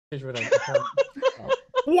Here's what I found.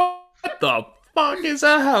 What the fuck is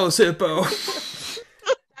a house hippo?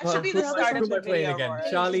 That should be the start of the video. Again.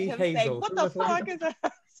 Aurora. Charlie, Him Hazel. saying, what the fuck is that?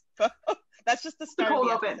 That's just the start of the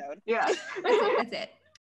Cold open. episode. Yeah. That's it.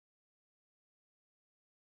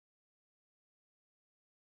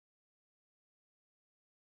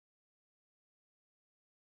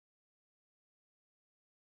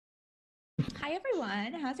 Hi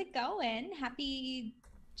everyone, how's it going? Happy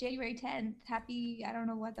January 10th. Happy, I don't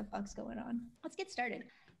know what the fuck's going on. Let's get started.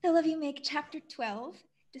 The Love You Make, Chapter 12,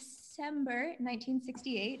 December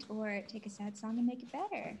 1968, or Take a Sad Song and Make It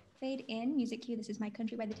Better. Fade in, music cue, This Is My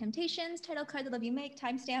Country by The Temptations, title card, The Love You Make,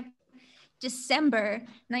 timestamp, December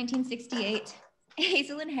 1968.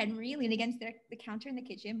 Hazel and Henry lean against the counter in the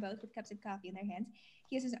kitchen, both with cups of coffee in their hands.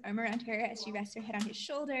 He has his arm around her as she rests her head on his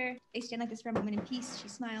shoulder. They stand like this for a moment in peace. She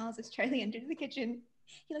smiles as Charlie enters the kitchen.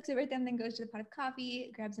 He looks over at them, then goes to the pot of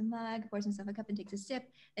coffee, grabs a mug, pours himself a cup and takes a sip,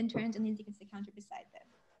 then turns and leans against the counter beside them.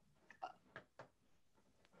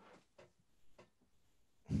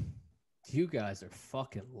 You guys are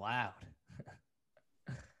fucking loud.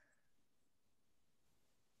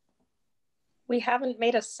 We haven't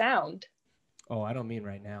made a sound. Oh, I don't mean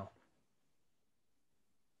right now.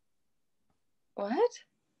 What?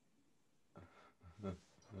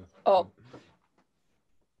 Oh.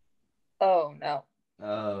 Oh, no.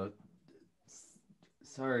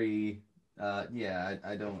 Sorry. Yeah,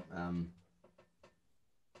 I don't,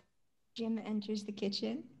 Jim enters the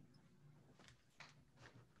kitchen.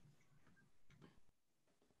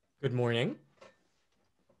 Good morning.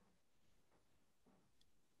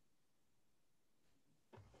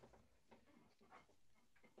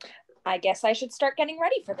 I guess I should start getting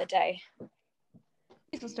ready for the day.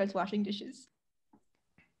 Hazel starts washing dishes.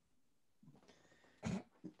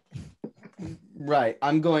 right.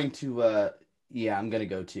 I'm going to, yeah, I'm gonna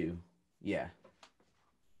go too. Yeah.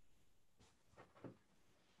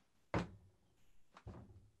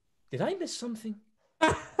 Did I miss something?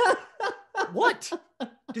 What?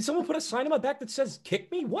 Did someone put a sign on my back that says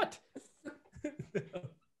kick me? What?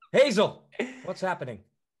 Hazel, what's happening?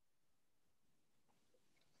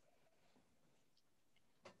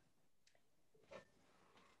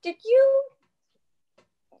 Did you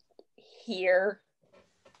hear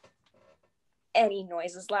any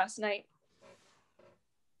noises last night?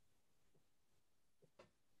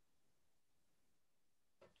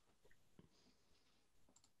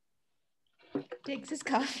 Takes his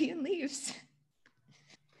coffee and leaves.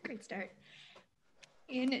 Great start.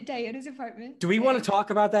 In Diana's apartment. Do we want to talk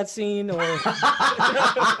about that scene or?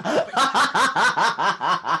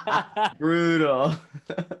 Brutal.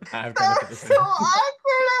 That's so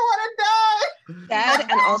awkward. I want to die. Sad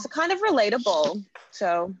and also kind of relatable.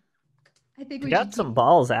 So I think You we got should some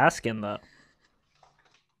balls asking though.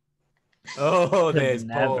 Oh, there's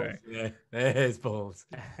Never. balls. Yeah, there's balls.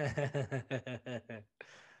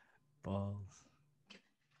 Balls.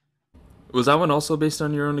 Was that one also based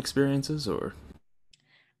on your own experiences, or?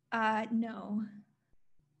 No.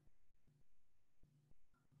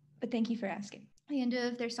 But thank you for asking. The end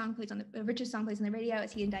of their song plays on the Rich's song plays on the radio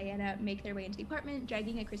as he and Diana make their way into the apartment,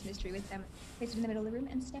 dragging a Christmas tree with them, place it in the middle of the room,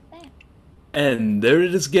 and step back. And there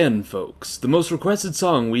it is again, folks. The most requested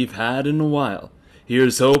song we've had in a while.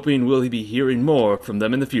 Here's hoping we'll be hearing more from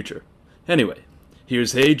them in the future. Anyway,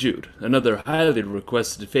 here's Hey Jude, another highly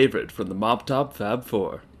requested favorite from the Mop Top Fab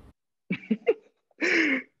 4.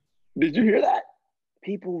 Did you hear that?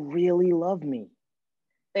 People really love me.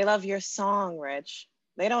 they love your song, Rich.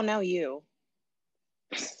 They don't know you.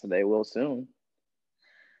 They will soon.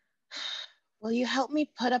 Will you help me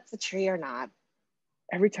put up the tree or not?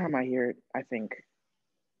 Every time I hear it, I think,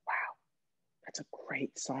 wow, that's a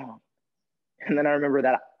great song. And then I remember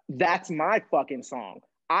that that's my fucking song.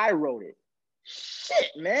 I wrote it.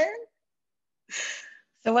 Shit, man.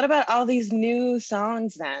 So what about all these new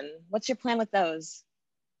songs then? What's your plan with those?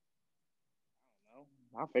 I don't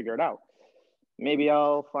know. I'll figure it out. Maybe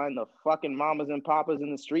I'll find the fucking mamas and papas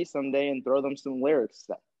in the street someday and throw them some lyrics.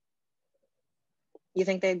 You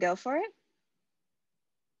think they'd go for it?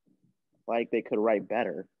 Like they could write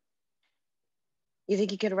better. You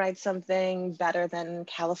think you could write something better than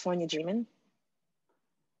California Dreamin'?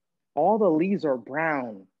 All the leaves are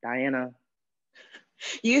brown, Diana.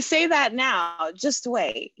 You say that now, just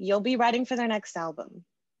wait. You'll be writing for their next album.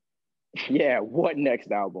 Yeah, what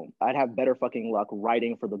next album? I'd have better fucking luck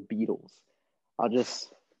writing for the Beatles. I'll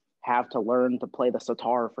just have to learn to play the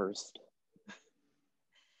sitar first.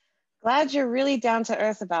 Glad you're really down to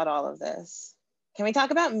earth about all of this. Can we talk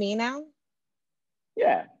about me now?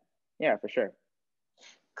 Yeah, for sure.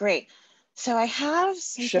 Great. So I have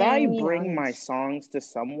Should I something bring my songs to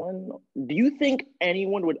someone? Do you think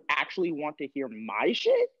anyone would actually want to hear my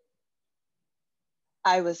shit?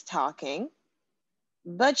 I was talking,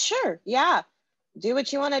 but sure, yeah. Do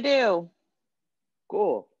what you want to do.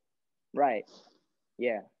 Cool. Right.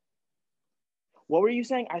 Yeah. What were you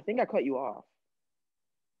saying? I think I cut you off.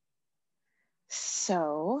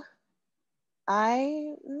 So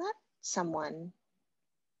I met someone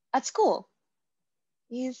at school.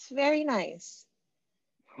 He's very nice.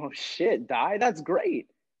 Oh shit, Di, that's great.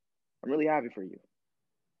 I'm really happy for you.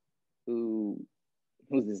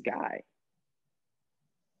 Who's this guy?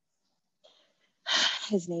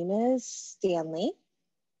 His name is Stanley.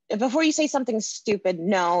 Before you say something stupid,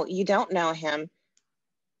 no, you don't know him.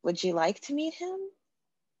 Would you like to meet him?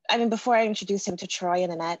 I mean, before I introduce him to Troy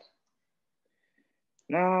and Annette.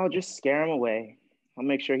 No, I'll just scare him away. I'll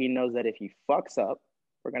make sure he knows that if he fucks up,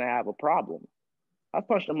 we're gonna have a problem. I've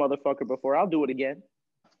punched a motherfucker before. I'll do it again.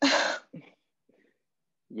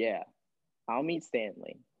 Yeah, I'll meet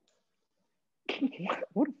Stanley.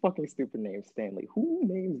 What a fucking stupid name, Stanley. Who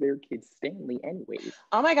names their kid Stanley anyways?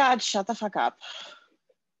 Oh my God, shut the fuck up.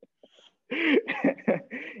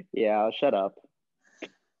 Yeah, I'll shut up.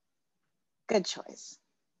 Good choice.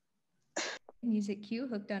 Music cue,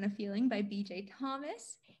 Hooked on a Feeling by BJ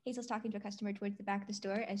Thomas. Hazel's talking to a customer towards the back of the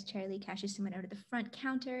store as Charlie cashes someone out of the front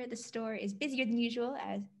counter. The store is busier than usual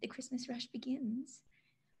as the Christmas rush begins.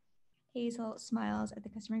 Hazel smiles at the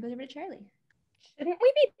customer and goes over to Charlie. Shouldn't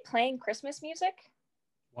we be playing Christmas music?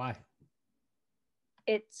 Why?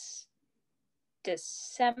 It's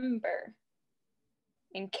December,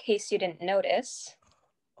 in case you didn't notice.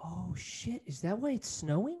 Oh shit, is that why it's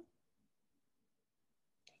snowing?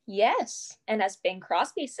 Yes, and as Bing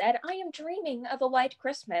Crosby said, I am dreaming of a white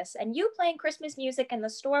Christmas, and you playing Christmas music in the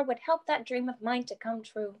store would help that dream of mine to come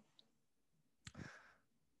true.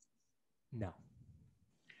 No.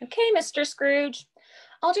 Okay, Mr. Scrooge.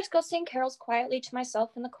 I'll just go sing carols quietly to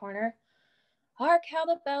myself in the corner. Hark how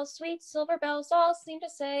the bells, sweet silver bells, all seem to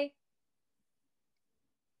say,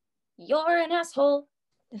 you're an asshole.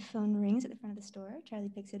 The phone rings at the front of the store. Charlie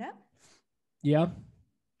picks it up. Yeah.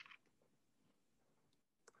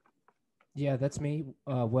 Yeah, that's me.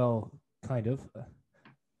 Well, kind of.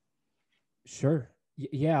 Sure.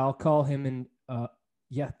 Yeah, I'll call him and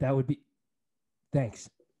yeah, that would be. Thanks.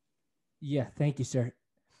 Yeah, thank you, sir.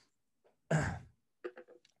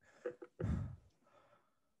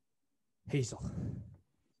 Hazel.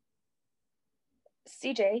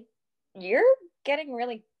 CJ, you're getting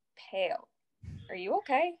really pale. Are you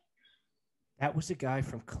okay? That was a guy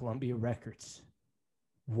from Columbia Records.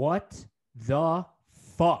 What the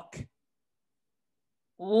fuck?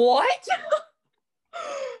 What?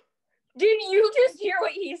 Did you just hear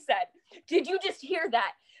what he said? Did you just hear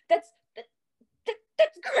that? That's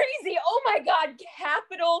crazy. Oh my God.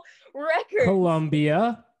 Capitol Records.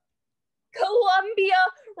 Columbia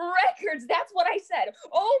Records. That's what I said.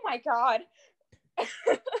 Oh my God.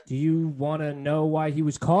 Do you want to know why he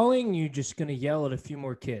was calling? You're just going to yell at a few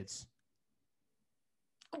more kids.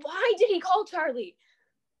 Why did he call Charlie?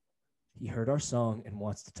 He heard our song and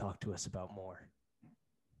wants to talk to us about more.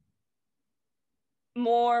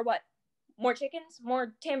 More what? More chickens?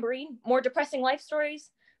 More tambourine? More depressing life stories?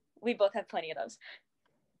 We both have plenty of those.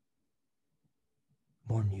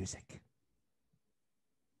 More music.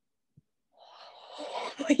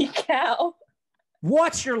 Holy cow.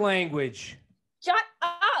 Watch your language. Shut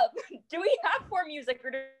up. Do we have more music,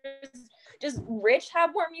 or does Rich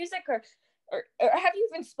have more music, or have you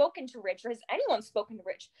even spoken to Rich, or has anyone spoken to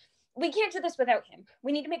Rich? We can't do this without him.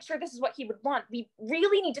 We need to make sure this is what he would want. We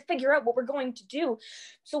really need to figure out what we're going to do.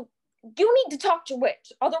 So you need to talk to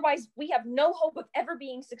Rich. Otherwise, we have no hope of ever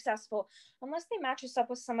being successful unless they match us up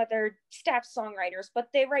with some of their staff songwriters, but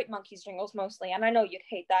they write Monkeys jingles mostly, and I know you'd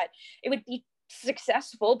hate that. It would be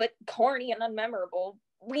successful, but corny and unmemorable.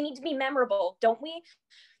 We need to be memorable, don't we?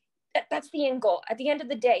 That's the end goal at the end of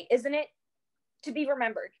the day, isn't it? To be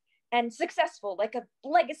remembered and successful, like a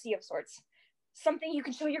legacy of sorts. Something you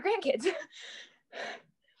can show your grandkids.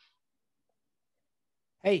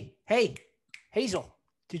 Hey, Hazel,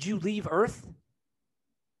 did you leave Earth?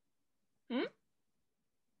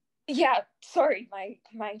 Yeah, sorry, my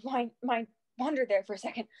wandered there for a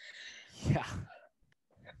second. Yeah.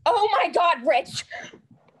 Oh my God, Rich!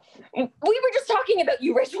 We were just talking about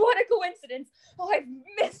you, Rich. What a coincidence. Oh, I've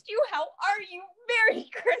missed you. How are you? Merry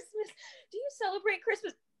Christmas. Do you celebrate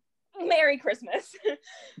Christmas? Merry Christmas.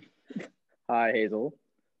 Hi, Hazel.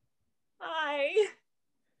 Hi.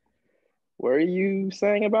 What are you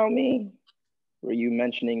saying about me? Were you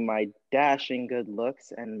mentioning my dashing good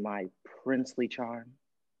looks and my princely charm?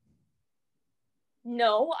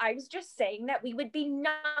 No, I was just saying that we would be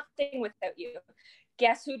nothing without you.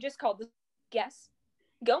 Guess who just called this? Guess.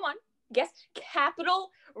 Go on. Guess.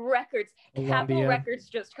 Capitol Records. Capitol Columbia. Records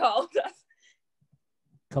just called us.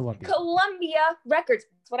 Columbia. Columbia Records.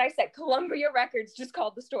 That's what I said. Columbia Records just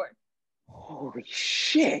called the store. Holy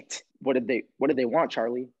shit! What did they want,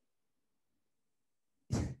 Charlie?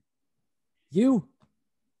 You.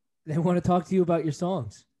 They want to talk to you about your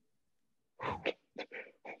songs.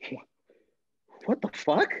 What the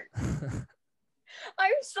fuck?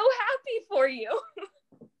 I'm so happy for you.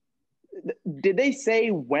 Did they say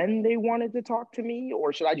when they wanted to talk to me,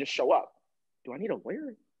 or should I just show up? Do I need a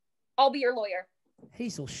lawyer? I'll be your lawyer.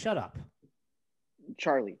 Hazel, shut up.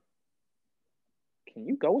 Charlie, can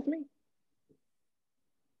you go with me?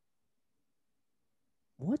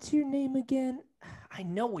 What's your name again? I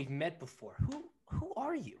know we've met before. Who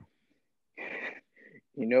are you?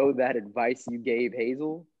 You know that advice you gave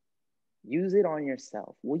Hazel? Use it on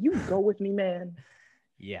yourself. Will you go with me, man?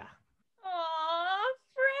 Yeah. Aw,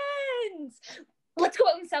 friends. Let's go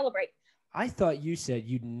out and celebrate. I thought you said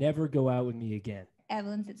you'd never go out with me again.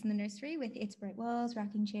 Evelyn sits in the nursery with its bright walls,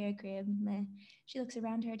 rocking chair, crib, meh. She looks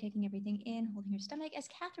around her, taking everything in, holding her stomach as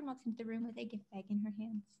Catherine walks into the room with a gift bag in her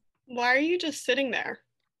hands. Why are you just sitting there?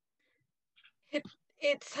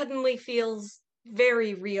 It suddenly feels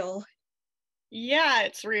very real. Yeah,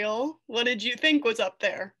 it's real. What did you think was up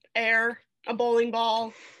there? Air? A bowling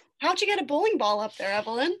ball? How'd you get a bowling ball up there,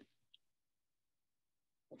 Evelyn?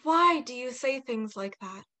 Why do you say things like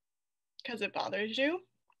that? Because it bothers you?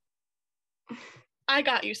 I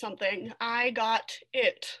got you something. I got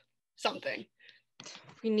it something.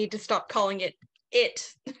 We need to stop calling it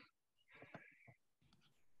it.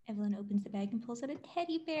 Evelyn opens the bag and pulls out a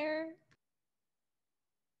teddy bear.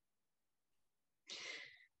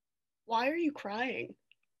 Why are you crying?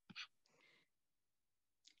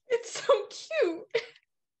 It's so cute.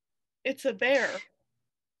 It's a bear.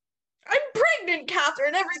 I'm pregnant,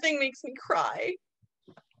 Catherine. Everything makes me cry.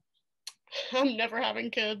 I'm never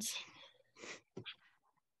having kids.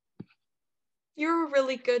 You're a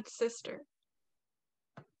really good sister.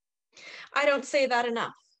 I don't say that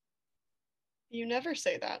enough. You never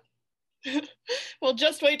say that. Well,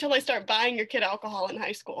 just wait till I start buying your kid alcohol in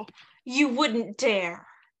high school. You wouldn't dare.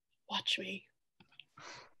 Watch me.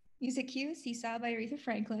 Music cue, Seesaw by Aretha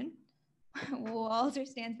Franklin. Walter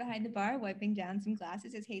stands behind the bar, wiping down some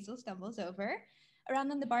glasses as Hazel stumbles over. Around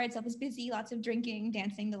them, the bar itself is busy, lots of drinking,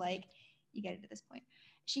 dancing, the like. You get it at this point.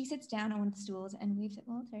 She sits down on one of the stools and waves at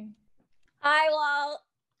Walter. Hi, Walt.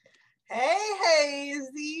 Hey,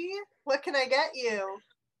 Hazy. What can I get you?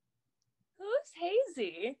 Who's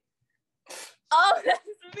Hazy? Oh, that's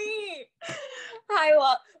me. Hi,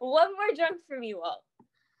 Walt. One more drunk for me, Walt.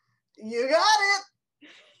 You got it.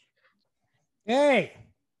 Hey,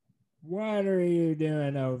 what are you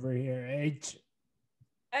doing over here, H?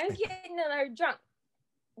 I'm getting another drink.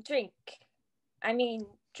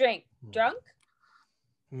 Drunk?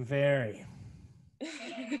 Very.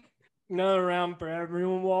 Another round for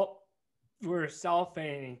everyone, Walt. We're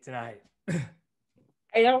self-fainting tonight.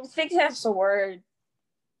 I don't think that's a word.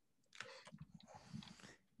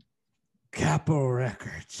 Capitol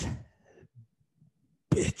Records.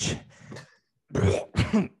 Bitch.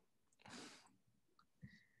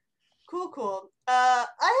 Cool. I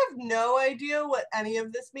have no idea what any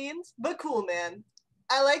of this means, but cool, man.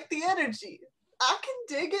 I like the energy. I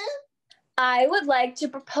can dig it. I would like to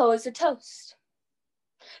propose a toast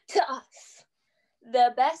to us,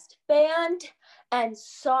 the best band and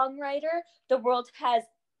songwriter the world has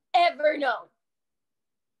ever known.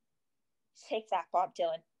 Take that, Bob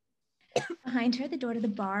Dylan. Behind her, the door to the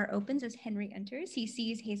bar opens as Henry enters. He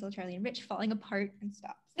sees Hazel, Charlie, and Rich falling apart and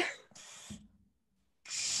stops.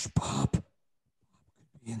 Shh, Bob. Bob could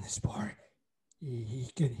be in this bar. He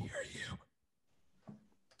can hear you.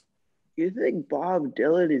 You think Bob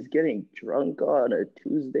Dylan is getting drunk on a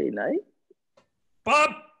Tuesday night?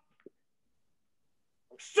 Bob!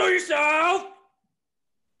 Show yourself!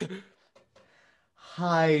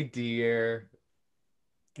 Hi, dear.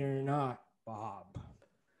 You're not, Bob.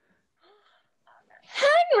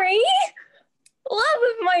 Henry! Love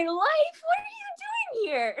of my life! What are you doing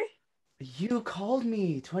here? You called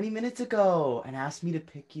me 20 minutes ago and asked me to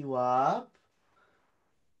pick you up.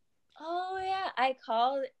 Oh, yeah, I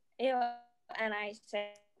called you and I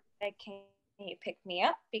said, can you pick me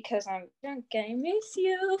up? Because I'm drunk and I miss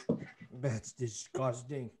you. That's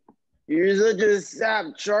disgusting. You're such a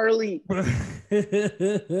sap, Charlie.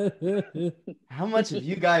 How much have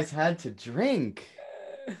you guys had to drink?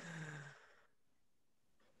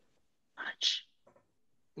 Much.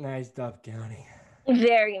 Nice stuff, County.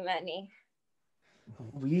 Very many.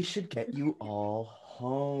 We should get you all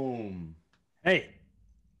home. Hey,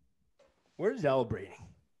 we're celebrating.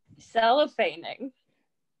 Cellophaning.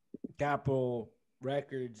 Capitol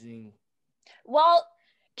Records and Well,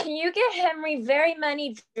 can you get Henry very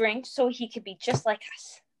many drinks so he could be just like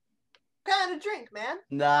us? What kind of drink, man?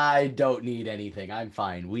 Nah, I don't need anything. I'm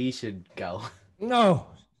fine. We should go. no.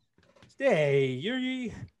 Stay. You're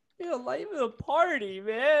the life of the party,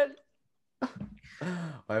 man.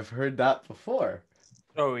 I've heard that before.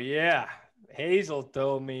 Oh yeah. Hazel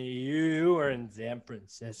told me you were in San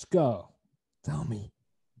Francisco. Tell me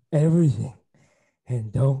everything.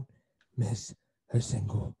 And don't miss a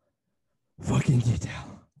single fucking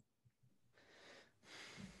detail.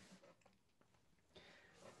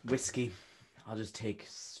 Whiskey. I'll just take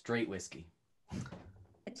straight whiskey.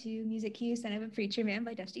 To music cue, Son of a Preacher Man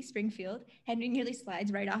by Dusty Springfield. Henry nearly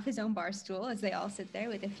slides right off his own bar stool as they all sit there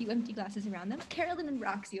with a few empty glasses around them. Carolyn and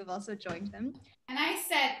Roxy have also joined them. And I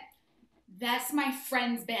said, that's my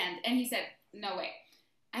friend's band. And he said, no way.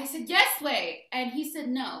 I said, yes way. And he said,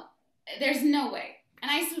 no, there's no way. And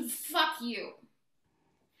I said, fuck you.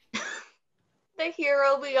 The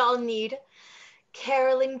hero we all need,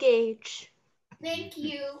 Carolyn Gage. Thank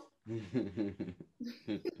you.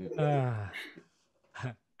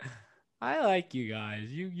 I like you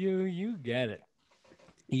guys. You get it.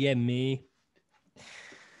 You get me.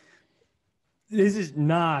 This is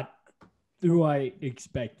not who I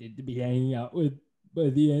expected to be hanging out with by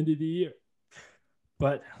the end of the year.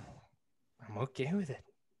 But I'm okay with it.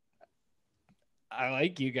 I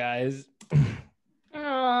like you guys.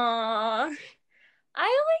 Aww.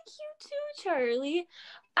 I like you too, Charlie.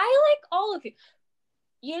 I like all of you.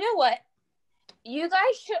 You know what? You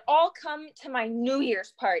guys should all come to my New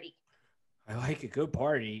Year's party. I like a good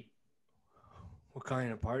party. What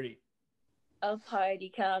kind of party? A party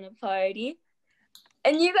kind of party.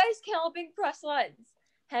 And you guys can all bring plus ones.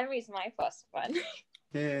 Henry's my plus one.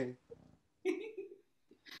 Hey.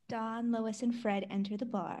 Dawn, Lois, and Fred enter the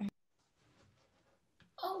bar.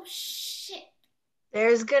 Oh, shit.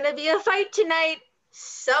 There's gonna be a fight tonight.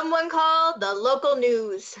 Someone call the local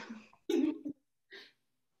news.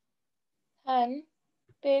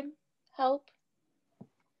 Babe, help.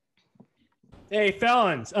 Hey,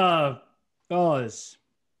 fellas.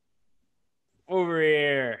 Over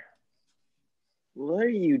here. What are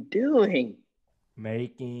you doing?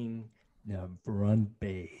 Making the front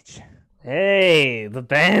page. Hey, the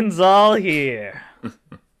band's all here.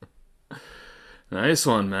 Nice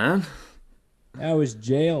one, man. That was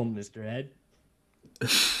jail, Mr. Ed.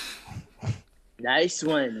 Nice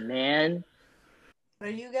one, man. What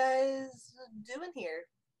are you guys doing here?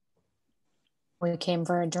 We came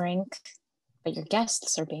for a drink, but your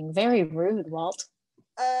guests are being very rude, Walt.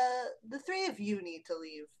 The three of you need to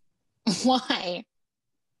leave. Why?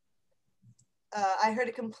 I heard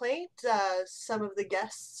a complaint. Some of the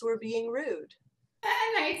guests were being rude.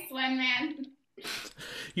 Nice one, man.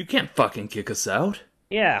 You can't fucking kick us out.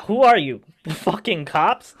 Yeah, who are you? Fucking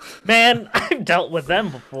cops? Man, I've dealt with them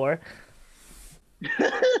before.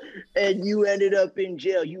 And you ended up in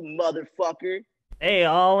jail, you motherfucker. Hey,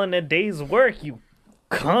 all in a day's work, you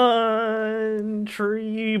country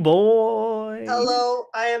boy. Hello,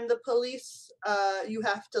 I am the police. You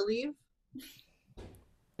have to leave.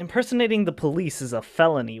 Impersonating the police is a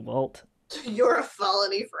felony, Walt. You're a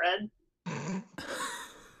felony, Fred.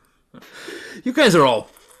 You guys are all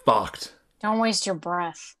fucked. Don't waste your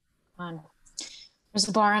breath. Come on. There's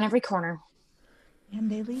a bar on every corner. And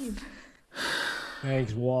they leave.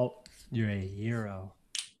 Thanks, Walt. You're a hero.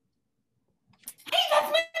 Hey,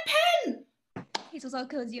 that's my pen! Hazel's all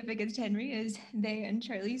cozy up against Henry as they and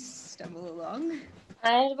Charlie stumble along.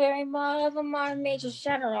 And very much of a modern major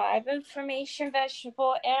general. I have information,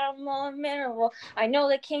 vegetable, animal, and mineral. I know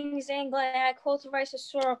the King's England and I quote the rice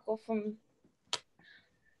historical from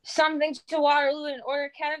something to Waterloo in order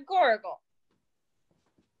categorical.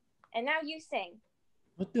 And now you sing.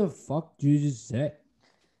 What the fuck did you just say?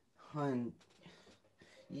 Hun,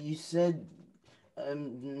 you said,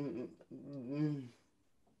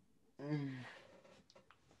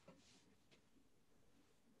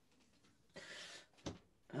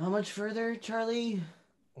 How much further, Charlie?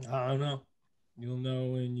 I don't know. You'll know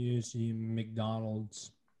when you see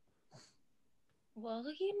McDonald's. Well,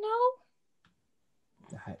 you know.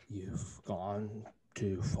 That you've gone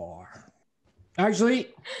too far.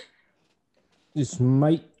 Actually, this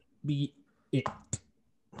might be it.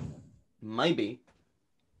 Might be.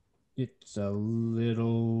 It's a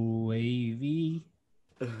little wavy.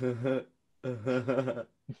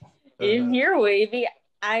 In here, wavy.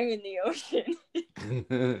 I'm in the ocean. Do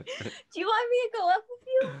you want me to go up with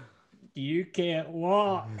you? You can't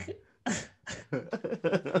walk.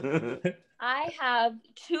 I have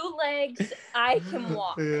 2 legs. I can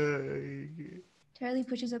walk. Charlie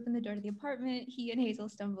pushes open the door to the apartment. He and Hazel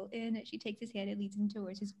stumble in. She takes his hand and leads him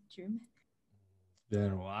towards his bedroom. It's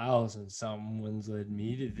been a while since someone's led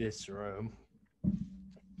me to this room.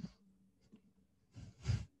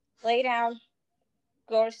 Lay down.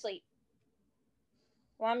 Go to sleep.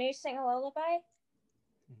 Want me to sing a lullaby?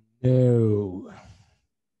 No.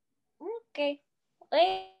 Okay.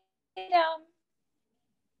 Lay down.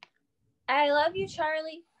 I love you,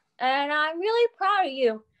 Charlie, and I'm really proud of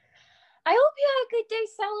you. I hope you had a good day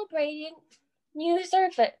celebrating. You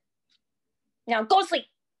deserve it. Now go to sleep.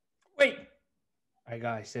 Wait. I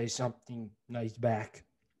gotta say something nice back.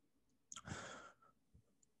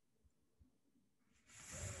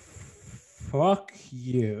 Fuck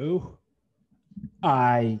you.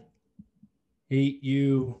 I hate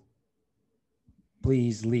you.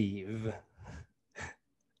 Please leave.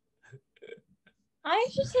 I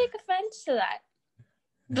should take offense to that,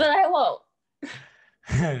 but I won't.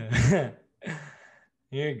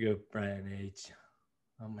 You're a good friend, H.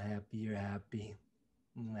 I'm happy you're happy.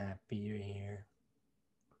 I'm happy you're here.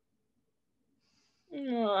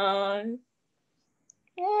 Aww.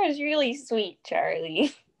 That was really sweet,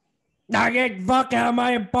 Charlie. Now get the fuck out of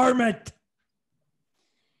my apartment!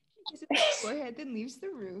 She kisses his forehead, then leaves the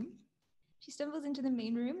room. She stumbles into the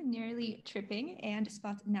main room, nearly tripping, and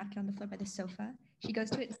spots a napkin on the floor by the sofa. She goes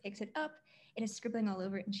to it and picks it up. It is scribbling all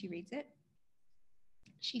over it, and she reads it.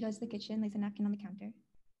 She goes to the kitchen, lays a napkin on the counter.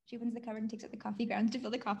 She opens the cupboard and takes out the coffee grounds to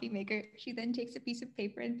fill the coffee maker. She then takes a piece of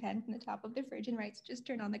paper and pen from the top of the fridge and writes, "Just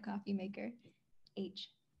turn on the coffee maker. H."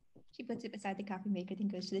 She puts it beside the coffee maker, then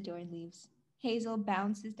goes to the door and leaves. Hazel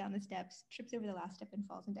bounces down the steps, trips over the last step, and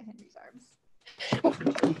falls into Henry's arms.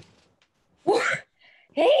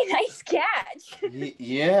 Hey, nice catch.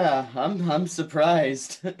 Yeah, I'm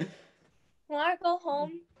surprised. Wanna go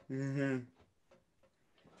home? Mm-hmm.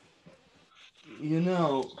 You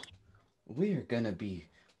know, we're gonna be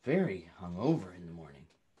very hungover in the morning.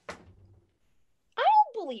 I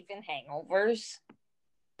don't believe in hangovers.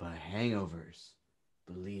 But hangovers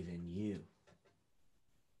believe in you.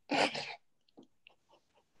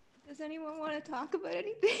 Does anyone want to talk about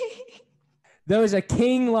anything? There was a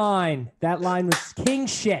king line. That line was king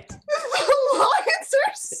shit. The lines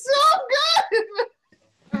are so good.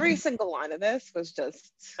 Every single line of this was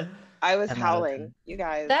just, I was 10 out of 10. howling. You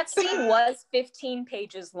guys. That scene was 15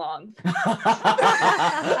 pages long.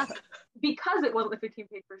 Because it wasn't the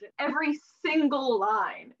 15-page version, every single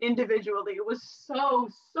line individually was so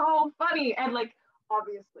funny, and like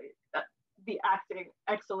obviously the acting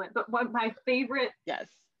excellent. But one of my favorite,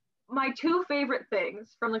 my 2 favorite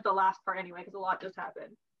things from like the last part anyway, because a lot just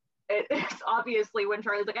happened. It's obviously when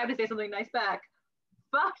Charlie's like, I have to say something nice back.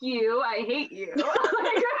 Fuck you, I hate you.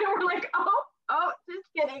 We're like, oh, just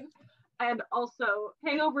kidding. And also,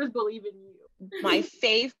 hangovers believe in you. My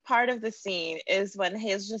fave part of the scene is when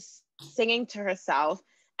Hazel's just singing to herself,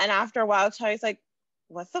 and after a while Charlie's like,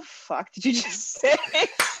 what the fuck did you just say?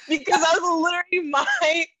 Because that was literally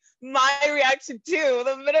my reaction too.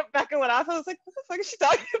 The minute Becca went off, I was like, what the fuck is she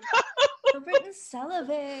talking about? Written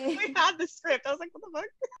celibate. We had the script. I was like, what the fuck?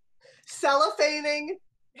 Cellophaning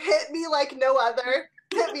hit me like no other.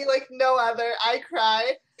 Hit me like no other. I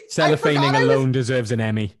cry. Cellophaning alone deserves an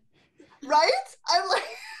Emmy. Right? I'm like,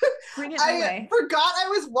 Bring it my I way. forgot I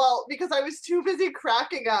was Walt because I was too busy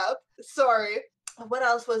cracking up. Sorry. What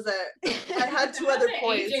else was it? I had 2 other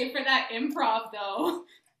points. AJ for that improv though.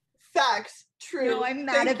 Facts. True. No, I'm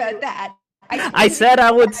mad about that. I said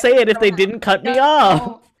I would say it if they didn't cut me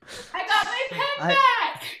off. I got my pen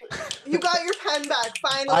back. You got your pen back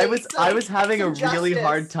finally. I was having a really justice.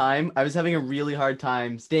 hard time. I was having a really hard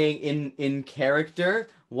time staying in character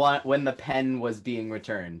when the pen was being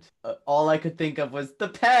returned. All I could think of was the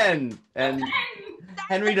pen, and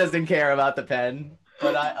Henry doesn't care about the pen,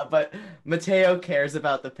 but Mateo cares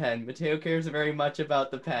about the pen. Mateo cares very much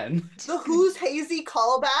about the pen. The Who's Hazy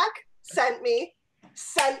callback sent me.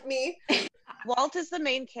 Walt is the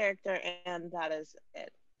main character, and that is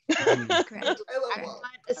it. Correct. I love Walt.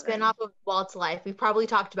 A spin-off of Walt's life. We've probably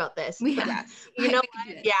talked about this. We but have. You know We could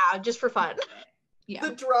do what? it. Yeah, just for fun. Yeah.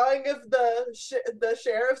 The drawing of the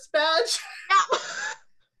sheriff's badge.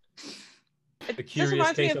 The Just curious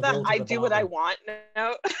reminds me case of of that Walter I the do what I Bomber. want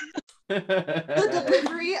now. The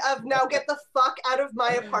delivery of now get the fuck out of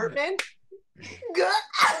my apartment.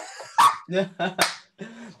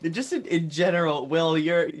 Just in general, Will,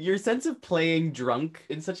 your sense of playing drunk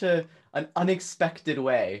in such an unexpected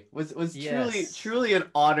way was Yes. truly an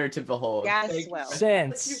honor to behold. Yes, Thank you. Will.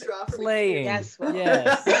 Sense. Like Playing. Yes, Will.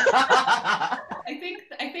 Yes.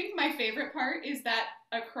 I think my favorite part is that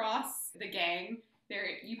across the gang, there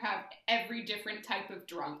you have every different type of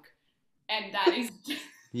drunk. And that is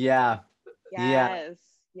Yeah. Yes.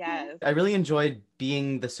 Yes. I really enjoyed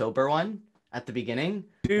being the sober one at the beginning.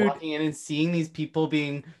 Dude. Walking in and seeing these people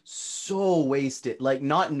being so wasted, like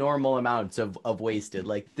not normal amounts of wasted.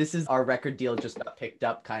 Like this is our record deal just got picked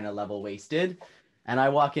up kind of level wasted. And I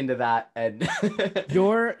walk into that and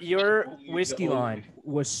your whiskey line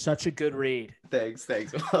was such a good read. Thanks.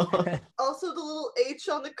 Also, the little H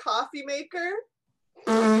on the coffee maker.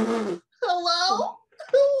 Hello?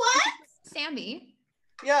 What? Sammy.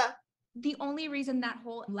 Yeah. The only reason that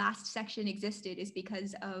whole last section existed is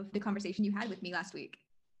because of the conversation you had with me last week.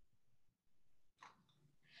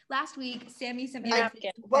 Last week, Sammy sent me a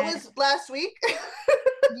message. What was last week?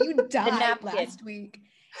 You died last week.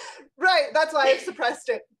 Right, that's why I've suppressed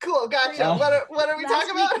it. Cool, gotcha. What are we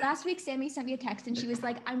talking about? Last week, Sammy sent me a text and she was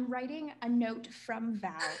like, "I'm writing a note from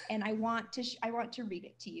Val and I want to read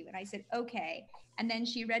it to you." And I said, "Okay." And then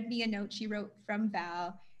she read me a note she wrote from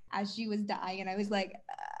Val as she was dying, and I was like,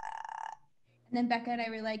 And then Becca and I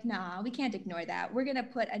were like, "Nah, we can't ignore that. We're gonna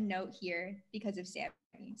put a note here because of Sammy."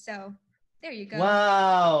 So there you go.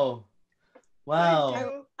 Wow.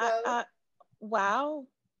 Wow.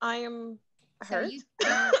 I am hurt.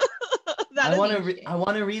 I want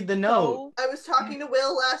to read the note. I was talking to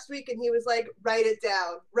Will last week and he was like, "Write it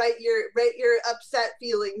down. Write your upset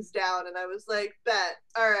feelings down." And I was like, "Bet.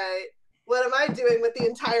 All right. What am I doing with the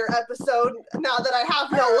entire episode now that I have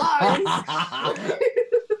no lines?"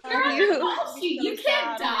 You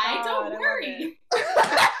can't die. Don't worry.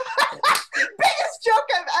 Biggest joke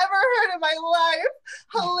I've ever heard in my life.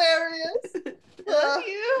 Hilarious. Love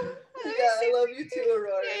you. I love you too,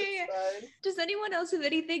 Aurora. It's fine. Does anyone else have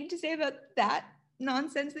anything to say about that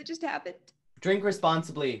nonsense that just happened? Drink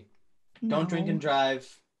responsibly. Don't drink and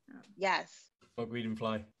drive. Yes. Smoke weed and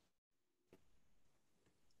fly.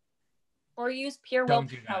 Or use pure Don't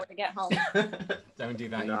do willpower to get home. Don't do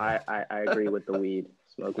that. No, I agree with the weed.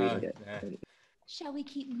 Smoke weed and get. Shall we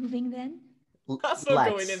keep moving then? That's not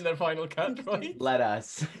going in the final cut, right? Let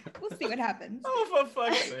us. We'll see what happens. Oh, for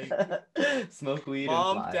fuck's sake. Smoke weed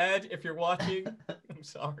Mom, and fly. Dad, if you're watching, I'm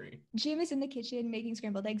sorry. Jim is in the kitchen making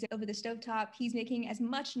scrambled eggs over the stovetop. He's making as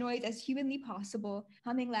much noise as humanly possible,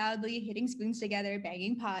 humming loudly, hitting spoons together,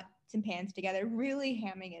 banging pots and pans together, really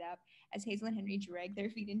hamming it up as Hazel and Henry drag their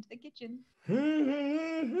feet into the kitchen.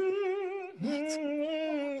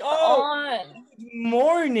 Oh, good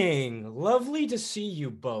morning. Lovely to see you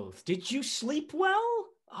both. Did you sleep well?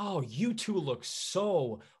 Oh, you two look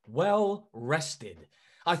so well rested.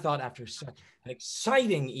 I thought after such an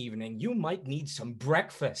exciting evening, you might need some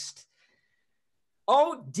breakfast.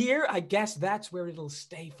 Oh dear, I guess that's where it'll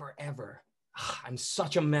stay forever. I'm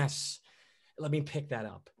such a mess. Let me pick that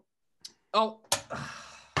up. Oh.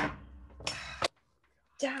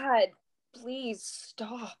 Dad, please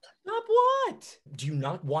stop. Stop what? Do you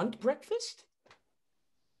not want breakfast?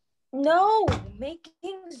 No,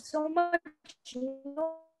 making so much noise.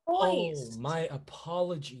 Oh, my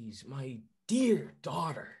apologies, my dear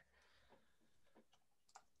daughter.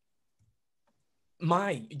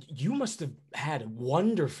 You must have had a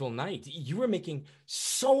wonderful night. You were making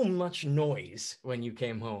so much noise when you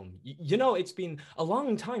came home. You know, it's been a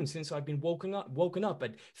long time since I've been woken up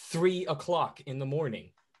at 3 o'clock in the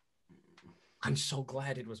morning. I'm so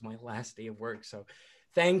glad it was my last day of work, so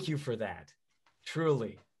thank you for that.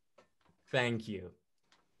 Truly, thank you.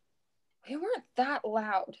 We weren't that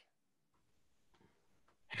loud.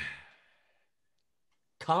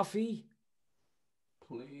 Coffee?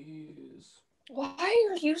 Please. Why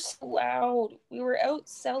are you so loud? We were out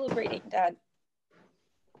celebrating, Dad.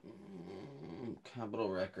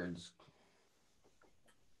 Capitol Records.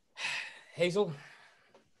 Hazel,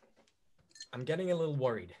 I'm getting a little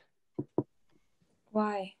worried.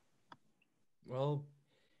 Why? Well,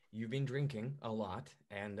 you've been drinking a lot,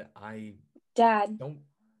 and I Dad, don't...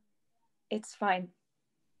 It's fine.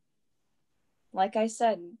 Like I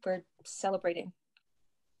said, we're celebrating.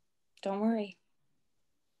 Don't worry.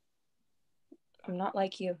 I'm not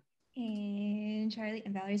like you. And Charlie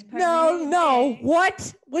and Valerie's partner. No,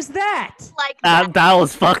 what was that? Like that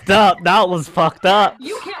was fucked up. That was fucked up.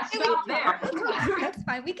 You can't stop there. That's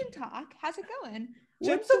fine. We can talk. How's it going?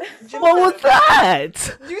 What was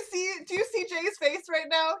that? Do you see Jay's face right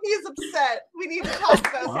now? He is upset. We need to talk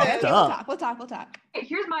about this. We'll talk.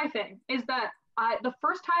 Here's my thing, is that the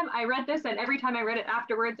first time I read this and every time I read it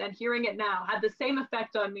afterwards and hearing it now had the same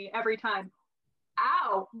effect on me every time.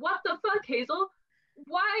 Ow, what the fuck, Hazel?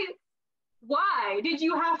 Why did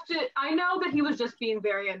you have to? I know that he was just being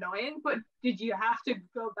very annoying, but did you have to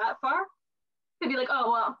go that far? To be like,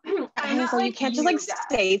 oh, well, I'm not Hazel, you like can't you, just Dad.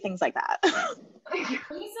 say things like that.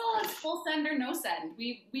 Hazel is full send or no send.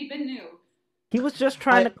 We've been new. He was just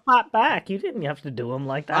trying to clap back. You didn't have to do him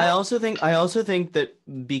like that. I also think that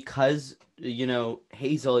because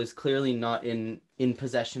Hazel is clearly not in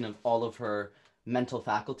possession of all of her mental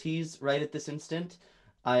faculties right at this instant.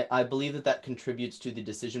 I believe that contributes to the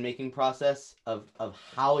decision-making process of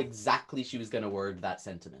how exactly she was going to word that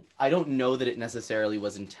sentiment. I don't know that it necessarily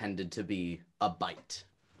was intended to be a bite.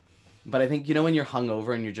 But I think, when you're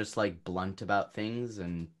hungover and you're just, like, blunt about things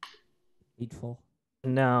and... Hateful.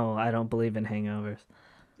 No, I don't believe in hangovers.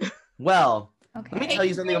 Well, let me tell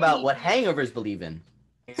you something about what hangovers believe in.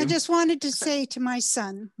 I just wanted to say to my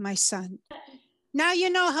son, now you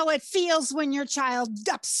know how it feels when your child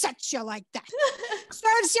upsets you like that.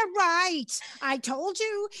 Serves you right. I told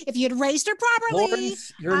you, if you'd raised her properly.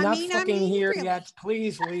 Lawrence, you're not fucking here yet.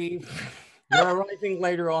 Please leave. You're arriving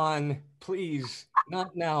later on. Please.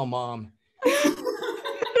 Not now, Mom.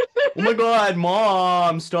 Oh my god,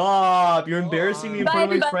 Mom, stop. You're embarrassing me in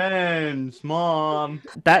front of my friends. Mom.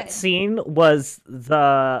 That scene was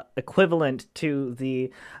the equivalent to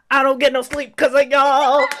the I don't get no sleep because of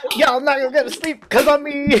y'all not gonna get no sleep because of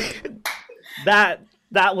me. That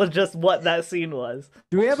was just what that scene was.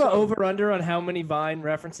 Do we have an over-under on how many Vine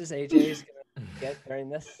references AJ is gonna get during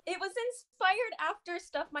this? It was inspired after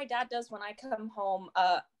stuff my dad does when I come home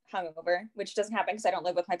hungover, which doesn't happen because I don't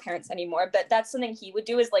live with my parents anymore, but that's something he would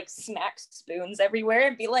do, is like smack spoons everywhere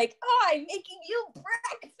and be like, oh, I'm making you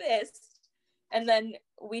breakfast. And then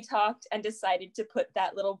we talked and decided to put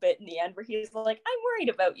that little bit in the end where he's like, I'm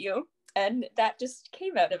worried about you. And that just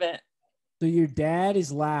came out of it. So your dad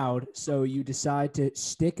is loud, so you decide to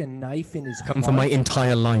stick a knife in his Come for my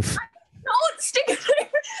entire life. Don't stick it.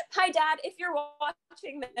 Hi, Dad. If you're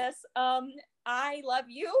watching this, I love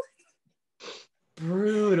you.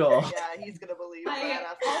 Brutal. Yeah, he's gonna believe that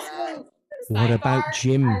after that. What about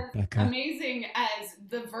Jim, As Becca? amazing as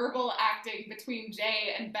the verbal acting between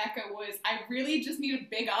Jay and Becca was, I really just need to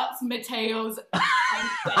big up Mateo's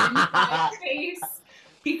face,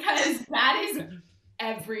 because that is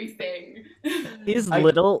everything. His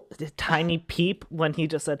little tiny peep when he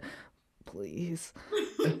just said, please.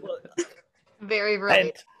 Very And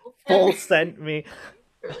relatable. full sent me.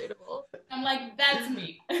 Relatable. I'm like, that's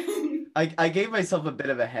me. I gave myself a bit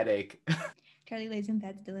of a headache. Charlie lays in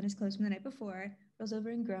bed still in his clothes from the night before, rolls over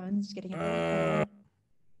and groans, getting up.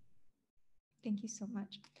 Thank you so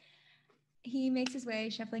much. He makes his way,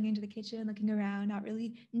 shuffling into the kitchen, looking around, not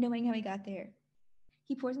really knowing how he got there.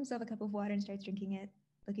 He pours himself a cup of water and starts drinking it,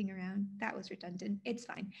 looking around. That was redundant. It's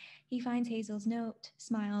fine. He finds Hazel's note,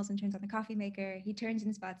 smiles, and turns on the coffee maker. He turns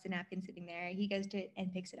and spots the napkin sitting there. He goes to it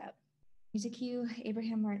and picks it up. Music cue,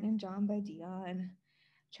 Abraham Martin and John by Dion.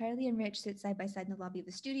 Charlie and Rich sit side by side in the lobby of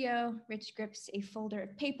the studio. Rich grips a folder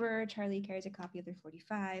of paper. Charlie carries a copy of their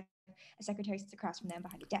 45. A secretary sits across from them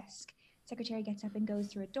behind a desk. Secretary gets up and goes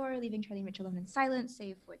through a door, leaving Charlie and Rich alone in silence,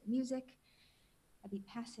 save for the music. A beat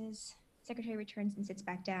passes. Secretary returns and sits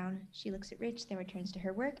back down. She looks at Rich, then returns to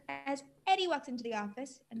her work as Eddie walks into the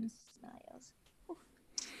office and smiles.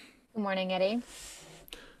 Good morning, Eddie.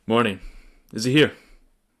 Morning. Is he here?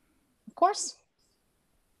 Of course.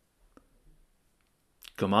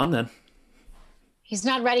 Come on, then. He's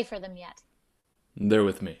not ready for them yet. They're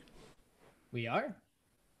with me. We are?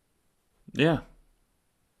 Yeah.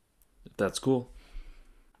 If that's cool.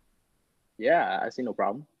 Yeah, I see no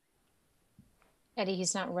problem. Eddie,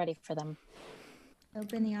 he's not ready for them.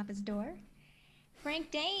 Open the office door.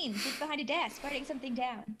 Frank Dane sits behind a desk, writing something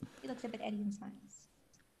down. He looks up at Eddie and smiles.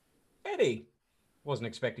 Eddie, wasn't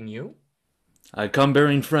expecting you. I come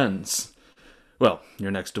bearing friends. Well,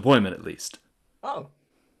 your next appointment at least. Oh,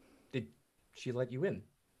 did she let you in?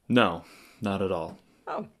 No, not at all.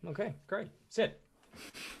 Oh, okay, great. Sit.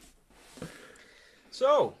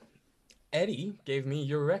 So, Eddie gave me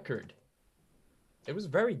your record. It was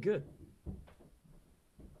very good.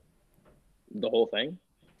 The whole thing?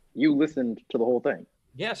 You listened to the whole thing?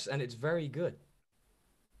 Yes, and it's very good.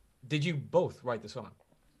 Did you both write the song?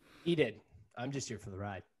 He did. I'm just here for the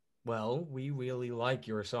ride. Well, we really like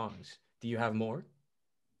your songs. Do you have more?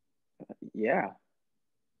 Yeah.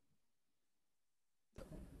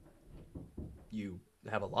 You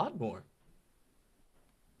have a lot more.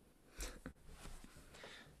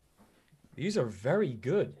 These are very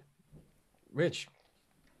good. Rich,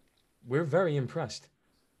 we're very impressed.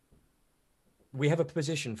 We have a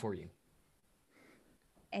position for you.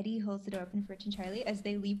 Eddie holds the door open for Rich and Charlie as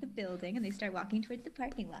they leave the building and they start walking towards the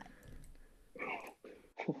parking lot.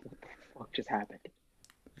 What the fuck just happened?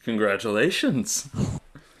 Congratulations.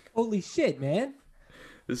 Holy shit, man.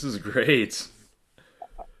 This is great.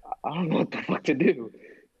 I don't know what the fuck to do.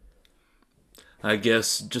 I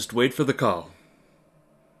guess just wait for the call.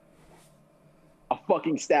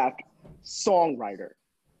 fucking staffed songwriter.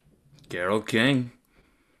 Carol King.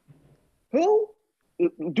 Who?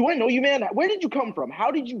 Do I know you, man? Where did you come from? How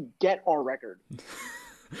did you get our record?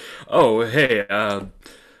 Oh, hey,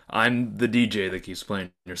 I'm the DJ that keeps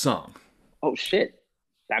playing your song. Oh, shit.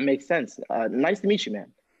 That makes sense. Nice to meet you,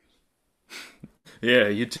 man. Yeah,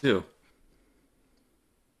 you too.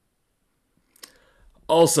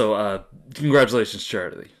 Also, congratulations,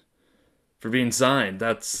 Charlie, for being signed.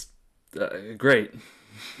 That's great.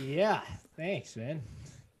 Yeah, thanks, man.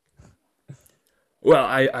 Well,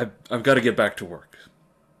 I've got to get back to work.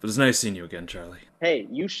 But it's nice seeing you again, Charlie. Hey,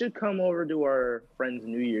 you should come over to our friend's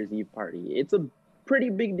New Year's Eve party. It's a pretty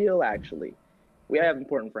big deal, actually. We have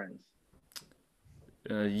important friends.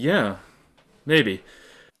 Yeah, maybe.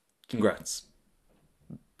 Congrats.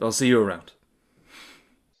 I'll see you around.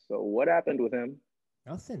 So what happened with him?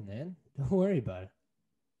 Nothing, man. Don't worry about it.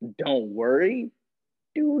 Don't worry.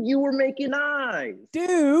 Dude, you were making eyes.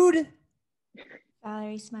 Dude!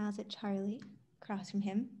 Valerie smiles at Charlie. Across from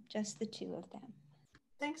him, just the two of them.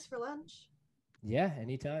 Thanks for lunch. Yeah,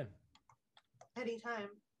 anytime. Anytime.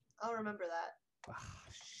 I'll remember that. Ah,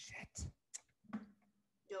 shit.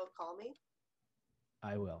 You'll call me?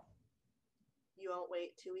 I will. You won't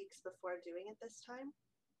wait 2 weeks before doing it this time?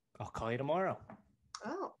 I'll call you tomorrow.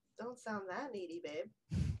 Oh, don't sound that needy,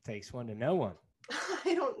 babe. Takes one to know one.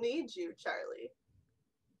 I don't need you, Charlie.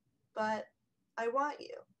 But I want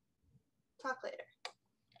you. Talk later.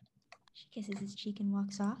 She kisses his cheek and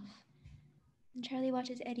walks off. And Charlie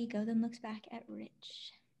watches Eddie go, then looks back at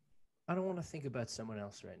Rich. I don't want to think about someone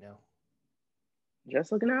else right now.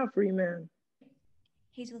 Just looking out for you, man.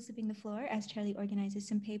 Hazel sweeping the floor as Charlie organizes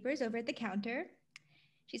some papers over at the counter.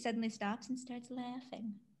 She suddenly stops and starts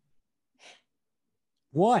laughing.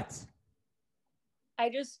 What? I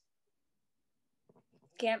just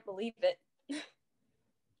can't believe it.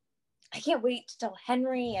 I can't wait to tell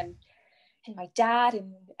Henry and my dad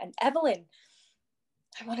and Evelyn.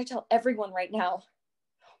 I want to tell everyone right now.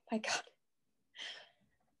 Oh my God.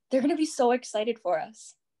 They're going to be so excited for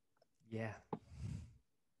us. Yeah.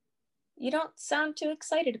 You don't sound too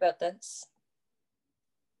excited about this.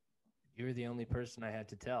 You're the only person I had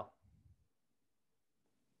to tell.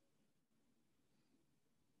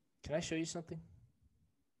 Can I show you something?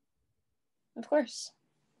 Of course.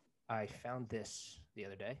 I found this the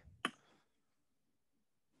other day.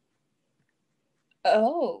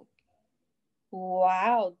 Oh.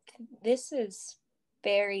 Wow. This is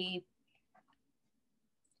very...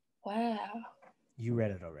 Wow. You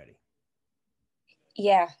read it already.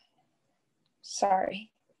 Yeah.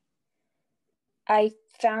 Sorry. I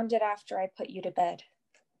found it after I put you to bed.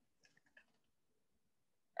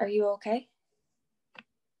 Are you okay?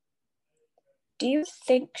 Do you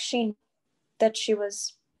think that she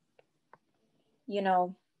was,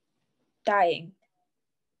 dying?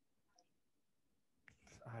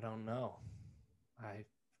 I don't know.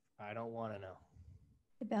 I don't want to know.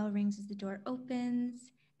 The bell rings as the door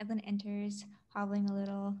opens. Evelyn enters, hobbling a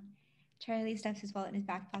little. Charlie stuffs his wallet in his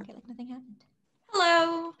back pocket like nothing happened.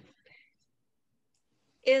 Hello.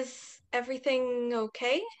 Is everything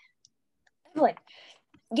okay? Evelyn,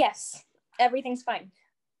 yes, everything's fine.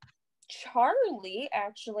 Charlie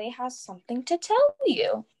actually has something to tell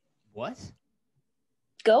you. What?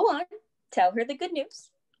 Go on, tell her the good news.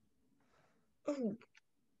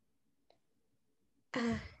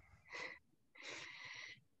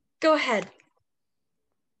 Go ahead.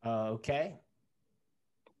 Okay.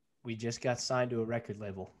 We just got signed to a record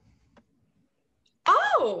label.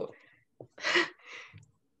 Oh!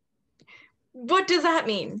 What does that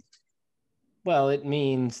mean? Well, it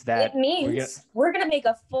means that we're gonna make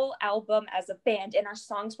a full album as a band, and our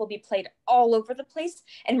songs will be played all over the place,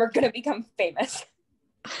 and we're gonna become famous.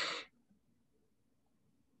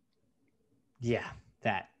 Yeah,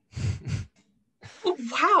 that.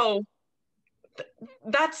 Wow.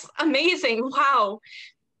 That's amazing. Wow.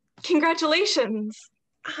 Congratulations.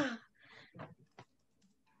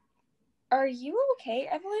 Are you okay,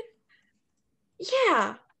 Evelyn?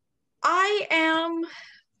 Yeah, I am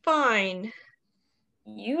fine.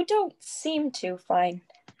 You don't seem too fine.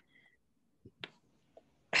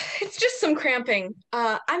 It's just some cramping.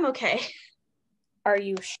 I'm okay. Are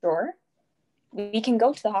you sure? We can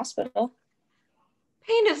go to the hospital.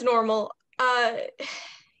 Pain is normal.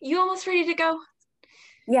 You almost ready to go?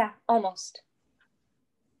 Yeah, almost.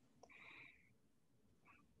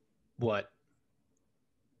 What?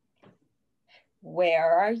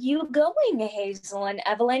 Where are you going, Hazel and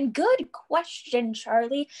Evelyn? Good question,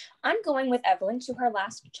 Charlie. I'm going with Evelyn to her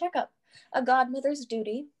last checkup. A godmother's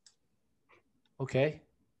duty. Okay,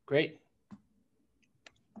 great.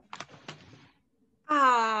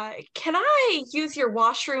 Can I use your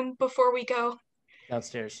washroom before we go?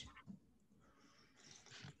 Downstairs.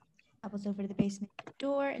 Hobbles over to the basement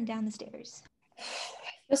door and down the stairs. I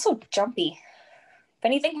feel so jumpy. If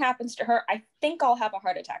anything happens to her, I think I'll have a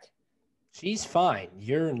heart attack. She's fine.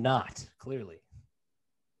 You're not, clearly.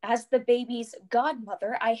 As the baby's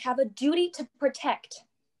godmother, I have a duty to protect.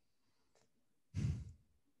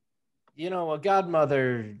 You know, a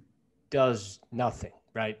godmother does nothing,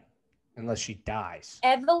 right? Unless she dies.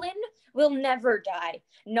 Evelyn will never die.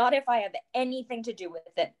 Not if I have anything to do with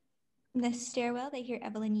it. In the stairwell, they hear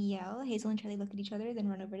Evelyn yell. Hazel and Charlie look at each other, then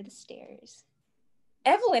run over to the stairs.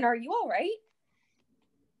 Evelyn, are you all right?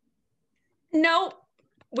 No,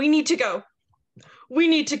 we need to go. We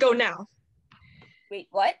need to go now. Wait,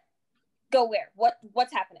 what? Go where?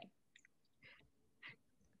 What's happening?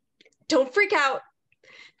 Don't freak out,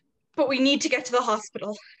 but we need to get to the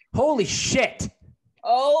hospital. Holy shit!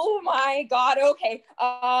 Oh my god, okay.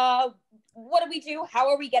 What do we do? How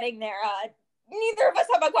are we getting there? Neither of us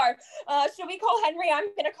have a car. Should we call Henry?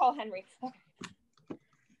 I'm gonna call Henry. Okay.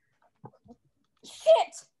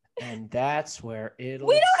 Shit! And that's where it'll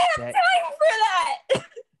We don't have time for that!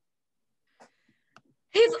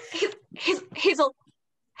 Hazel,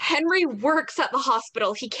 Henry works at the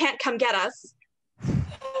hospital. He can't come get us.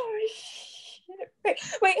 Oh, shit.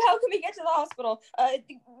 Wait, how can we get to the hospital?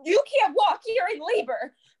 You can't walk. You're in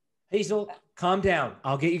labor. Hazel, calm down.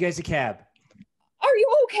 I'll get you guys a cab. Are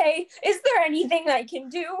you okay? Is there anything I can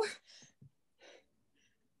do?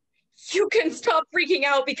 You can stop freaking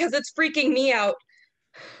out because it's freaking me out.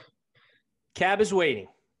 Cab is waiting.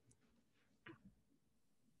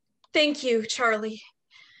 Thank you, Charlie.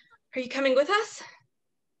 Are you coming with us?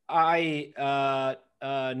 No.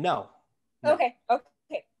 Okay.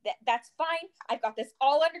 That's fine. I've got this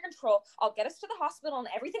all under control. I'll get us to the hospital and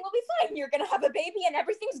everything will be fine. You're gonna have a baby and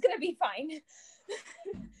everything's gonna be fine.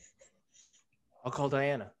 I'll call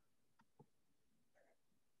Diana.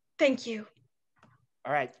 Thank you.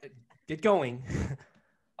 All right, get going.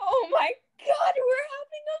 Oh my god, we're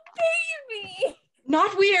having a baby!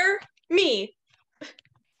 Not we're, me.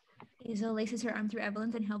 Hazel laces her arm through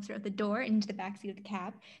Evelyn's and helps her out the door into the backseat of the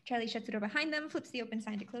cab. Charlie shuts the door behind them, flips the open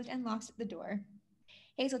sign to close, and locks the door.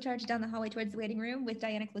 Hazel charges down the hallway towards the waiting room with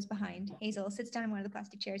Diana close behind. Hazel sits down in one of the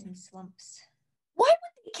plastic chairs and slumps. Why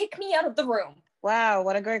would they kick me out of the room? Wow,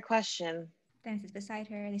 what a great question. Diana sits beside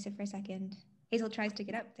her. They sit for a second. Hazel tries to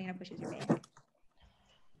get up. Diana pushes her back.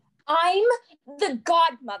 I'm the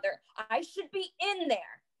godmother. I should be in there.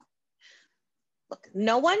 Look,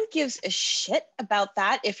 no one gives a shit about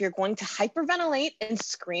that if you're going to hyperventilate and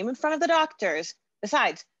scream in front of the doctors.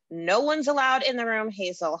 Besides, no one's allowed in the room,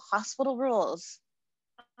 Hazel. Hospital rules.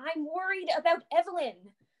 I'm worried about Evelyn.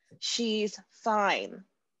 She's fine.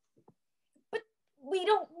 But we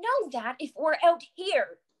don't know that if we're out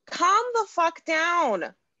here. Calm the fuck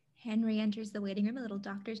down. Henry enters the waiting room, a little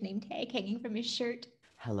doctor's name tag hanging from his shirt.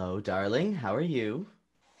 Hello, darling. How are you?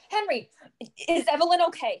 Henry, is Evelyn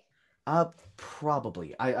okay?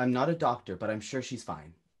 Probably. I'm not a doctor, but I'm sure she's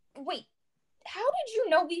fine. Wait, how did you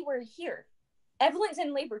know we were here? Evelyn's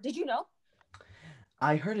in labor, did you know?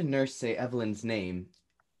 I heard a nurse say Evelyn's name,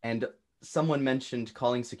 and someone mentioned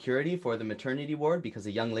calling security for the maternity ward because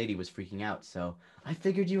a young lady was freaking out, so I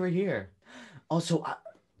figured you were here. Also,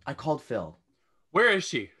 I called Phil. Where is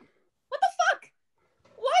she? What the fuck?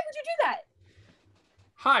 Why would you do that?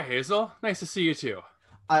 Hi, Hazel. Nice to see you too.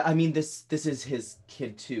 I mean, this is his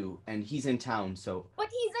kid too, and he's in town, so... But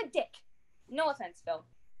he's a dick. No offense, Phil.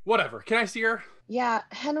 Whatever. Can I see her? Yeah,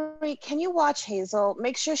 Henry, can you watch Hazel?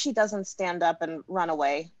 Make sure she doesn't stand up and run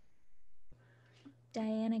away.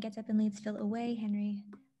 Diana gets up and leads Phil away. Henry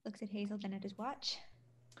looks at Hazel, then at his watch.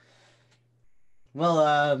 Well,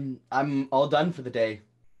 I'm all done for the day.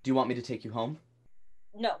 Do you want me to take you home?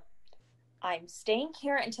 No. I'm staying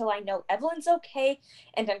here until I know Evelyn's okay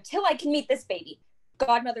and until I can meet this baby.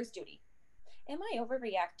 Godmother's duty. Am I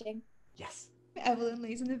overreacting? Yes. Evelyn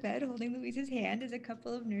lays in the bed holding Louise's hand as a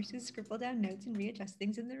couple of nurses scribble down notes and readjust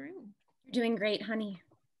things in the room. You're doing great, honey.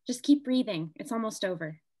 Just keep breathing. It's almost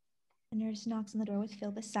over. A nurse knocks on the door with Phil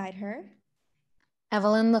beside her.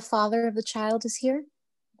 Evelyn, the father of the child, is here.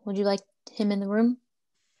 Would you like him in the room?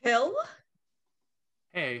 Phil?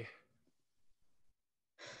 Hey.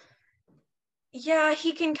 Yeah,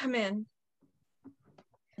 he can come in.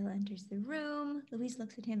 Phil enters the room. Louise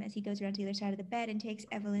looks at him as he goes around to the other side of the bed and takes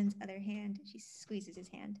Evelyn's other hand. She squeezes his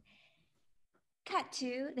hand. Cut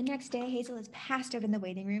to the next day. Hazel is passed out in the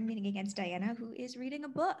waiting room, leaning against Diana, who is reading a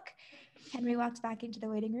book. Henry walks back into the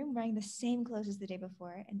waiting room wearing the same clothes as the day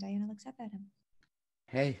before, and Diana looks up at him.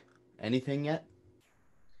 Hey, anything yet?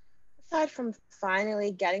 Aside from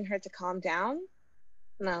finally getting her to calm down,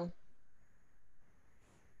 No.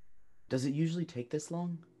 Does it usually take this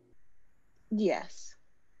long? Yes.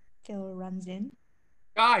 Phil runs in.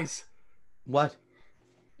 Guys! What?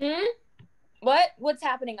 Hmm? What? What's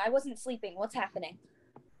happening? I wasn't sleeping. What's happening?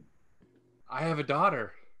 I have a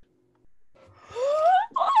daughter.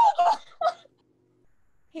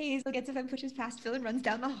 Hazel gets up and pushes past Phil and runs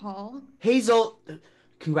down the hall. Hazel!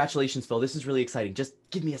 Congratulations, Phil. This is really exciting. Just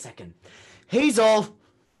give me a second. Hazel!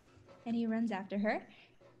 And he runs after her.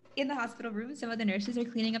 In the hospital room, some of the nurses are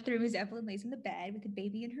cleaning up the room as Evelyn lays in the bed with a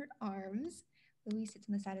baby in her arms. Louise sits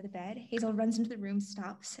on the side of the bed. Hazel runs into the room,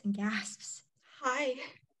 stops, and gasps. Hi.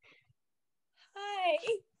 Hi.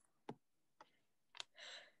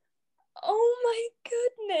 Oh my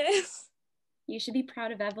goodness. You should be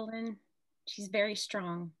proud of Evelyn. She's very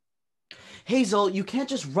strong. Hazel, you can't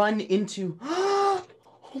just run into... Oh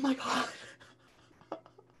my god.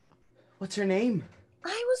 What's her name?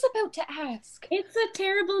 I was about to ask. It's a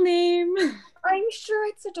terrible name. I'm sure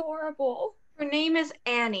it's adorable. Her name is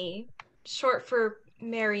Annie, short for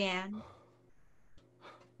Marianne.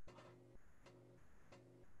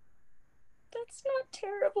 That's not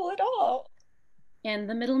terrible at all. And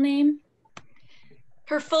the middle name?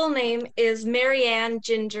 Her full name is Marianne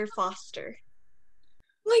Ginger Foster.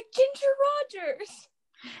 Like Ginger Rogers.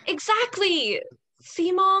 Exactly.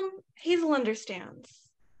 See, Mom? Hazel understands.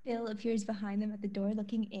 Phil appears behind them at the door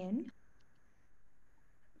looking in.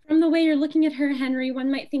 From the way you're looking at her, Henry,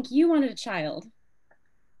 one might think you wanted a child.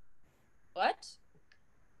 What?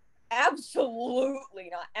 Absolutely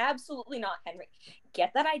not. Absolutely not, Henry.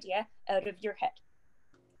 Get that idea out of your head.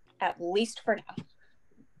 At least for now.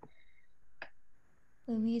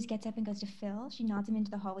 Louise gets up and goes to Phil. She nods him into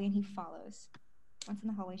the hallway and he follows. Once in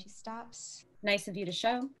the hallway, she stops. Nice of you to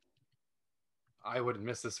show. I wouldn't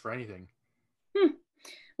miss this for anything.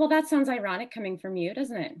 Well, that sounds ironic coming from you,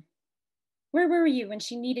 doesn't it? Where were you when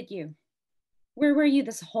she needed you? Where were you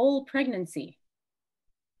this whole pregnancy?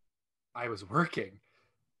 I was working.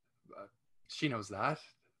 She knows that.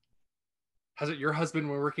 Hasn't your husband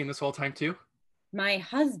been working this whole time too? My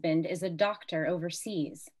husband is a doctor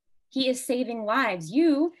overseas. He is saving lives.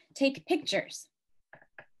 You take pictures.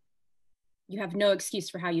 You have no excuse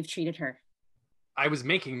for how you've treated her. I was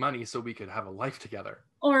making money so we could have a life together.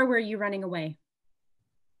 Or were you running away?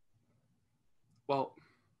 Well,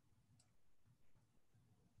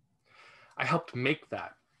 I helped make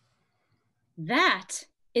that. That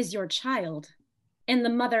is your child and the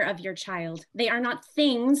mother of your child. They are not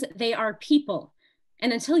things, they are people.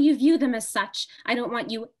 And until you view them as such, I don't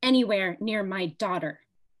want you anywhere near my daughter.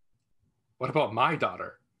 What about my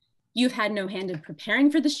daughter? You've had no hand in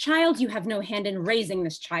preparing for this child. You have no hand in raising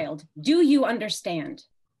this child. Do you understand?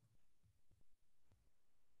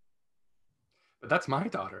 But that's my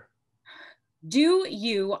daughter. Do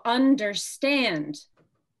you understand?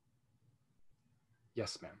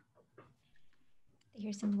 Yes, ma'am. They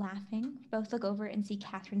hear some laughing. Both look over and see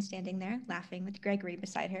Catherine standing there, laughing with Gregory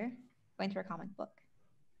beside her, going through a comic book.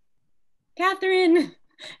 Catherine!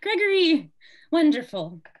 Gregory!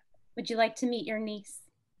 Wonderful. Would you like to meet your niece?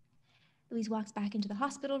 Louise walks back into the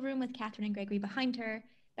hospital room with Catherine and Gregory behind her.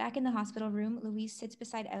 Back in the hospital room, Louise sits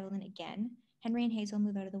beside Evelyn again. Henry and Hazel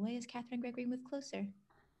move out of the way as Catherine and Gregory move closer.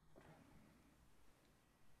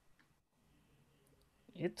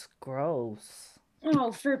 It's gross.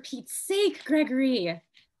 Oh, for Pete's sake, Gregory.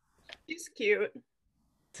 She's cute.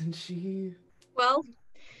 Isn't she? Well,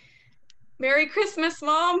 Merry Christmas,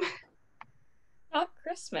 Mom. Not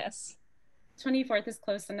Christmas. 24th is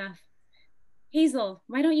close enough. Hazel,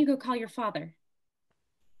 why don't you go call your father?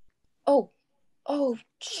 Oh,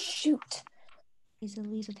 shoot. Hazel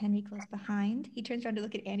leaves with Henry close behind. He turns around to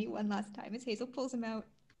look at Annie one last time as Hazel pulls him out.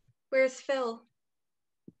 Where's Phil?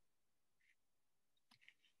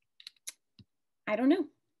 I don't know.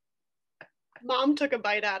 Mom took a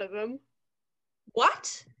bite out of him.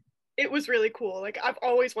 What? It was really cool. Like, I've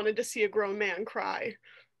always wanted to see a grown man cry.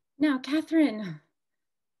 Now, Catherine.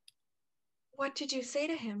 What did you say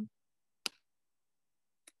to him?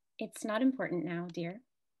 It's not important now, dear.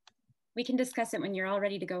 We can discuss it when you're all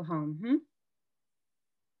ready to go home,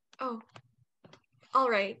 Oh, all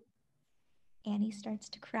right. Annie starts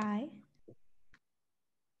to cry.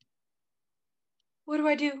 What do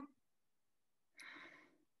I do?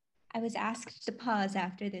 I was asked to pause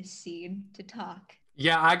after this scene to talk.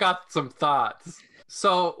 Yeah, I got some thoughts.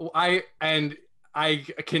 So I can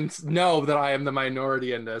know that I am the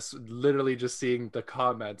minority in this, literally just seeing the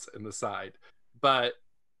comments in the side. But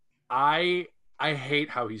I hate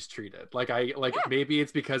how he's treated. Maybe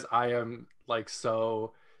it's because I am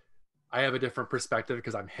I have a different perspective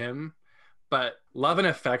because I'm him. But love and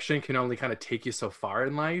affection can only kind of take you so far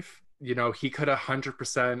in life. you know, he could have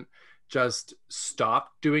 100% just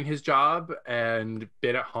stopped doing his job and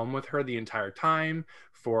been at home with her the entire time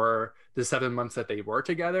for the 7 months that they were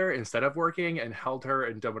together instead of working, and held her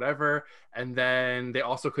and done whatever. And then they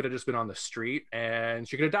also could have just been on the street and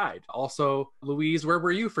she could have died. Also, Louise, where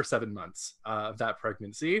were you for 7 months of that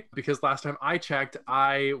pregnancy? Because last time I checked,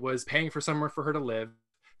 I was paying for somewhere for her to live,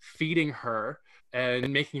 feeding her,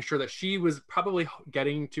 and making sure that she was probably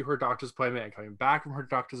getting to her doctor's appointment and coming back from her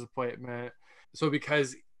doctor's appointment. So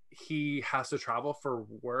because he has to travel for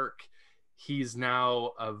work, he's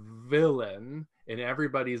now a villain in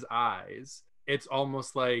everybody's eyes. It's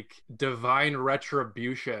almost like divine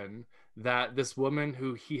retribution that this woman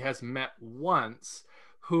who he has met once,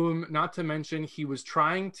 whom, not to mention, he was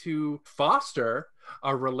trying to foster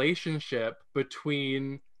a relationship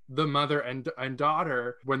between the mother and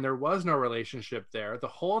daughter when there was no relationship there the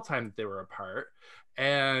whole time that they were apart.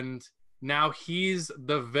 And now he's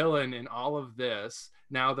the villain in all of this,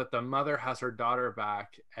 now that the mother has her daughter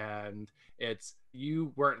back, and it's,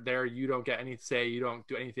 you weren't there, you don't get any say, you don't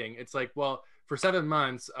do anything. It's like, well, for 7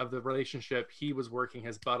 months of the relationship, he was working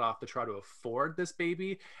his butt off to try to afford this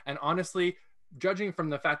baby. And honestly, judging from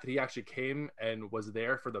the fact that he actually came and was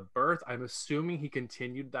there for the birth, I'm assuming he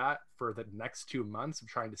continued that for the next 2 months of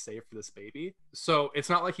trying to save for this baby. So it's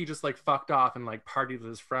not like he just like fucked off and like partied with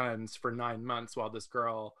his friends for 9 months while this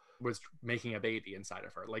girl was making a baby inside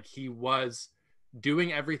of her. Like, he was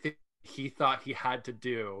doing everything he thought he had to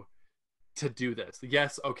do this.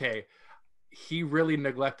 Yes, okay, he really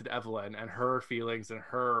neglected Evelyn and her feelings and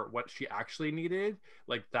her, what she actually needed.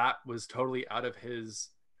 Like, that was totally out of his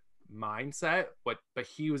mindset, but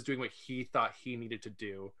he was doing what he thought he needed to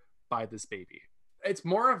do by this baby. It's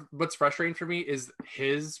more of what's frustrating for me is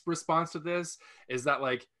his response to this is that,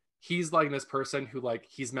 like, he's like this person who, like,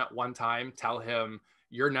 he's met one time, tell him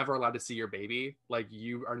you're never allowed to see your baby, like,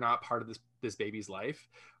 you are not part of this baby's life.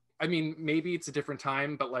 I mean, maybe it's a different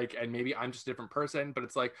time, but like, and maybe I'm just a different person, but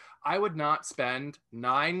it's like, I would not spend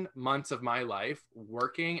 9 months of my life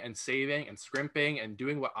working and saving and scrimping and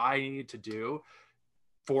doing what I needed to do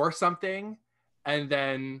for something, and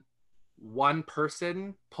then one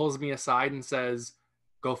person pulls me aside and says,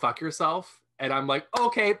 go fuck yourself. And I'm like,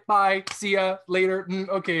 okay, bye, see ya later.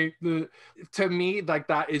 Okay. To me, like,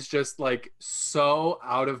 that is just like so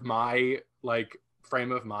out of my like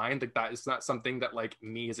frame of mind. Like, that is not something that like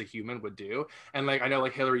me as a human would do. And like, I know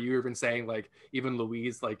like Hillary, you've been saying like, even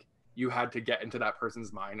Louise, like, you had to get into that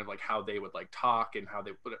person's mind of like how they would like talk and how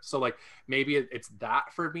they put it. So like, maybe it's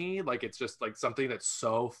that for me. Like, it's just like something that's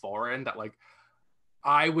so foreign that like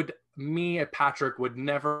me and Patrick would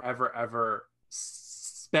never, ever, ever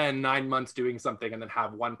spend 9 months doing something and then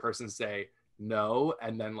have one person say no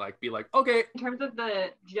and then like be like, okay. In terms of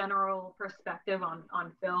the general perspective on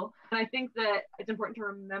Phil, and I think that it's important to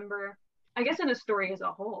remember, I guess in a story as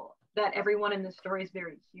a whole, that everyone in the story is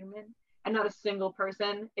very human, and not a single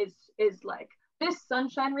person is like this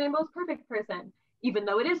sunshine rainbow's perfect person. Even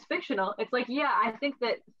though it is fictional, it's like, yeah, I think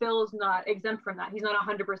that Phil's not exempt from that. He's not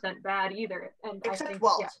 100% bad either. And Except I think,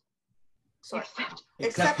 Walt. Yeah. Sorry.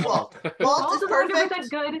 Except Walt. Walt is perfect. 100%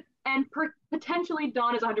 good, and potentially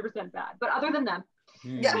Dawn is 100% bad. But other than them,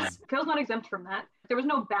 yes, Phil's not exempt from that. There was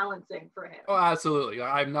no balancing for him. Oh, absolutely.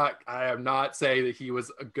 I am not saying that he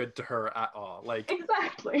was good to her at all. Like,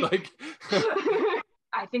 exactly. Like,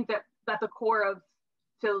 I think that the core of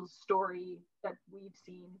Phil's story that we've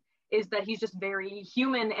seen is that he's just very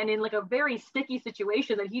human and in like a very sticky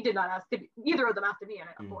situation that he did not ask to be, either of them asked to be in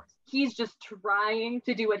it, of course. He's just trying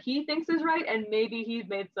to do what he thinks is right, and maybe he's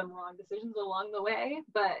made some wrong decisions along the way.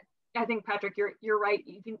 But I think, Patrick, you're right.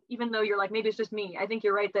 Even though you're like, maybe it's just me, I think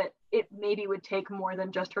you're right that it maybe would take more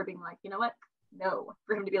than just her being like, you know what? No,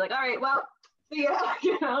 for him to be like, all right, well, see ya,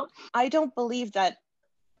 you know? I don't believe that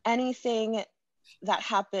anything that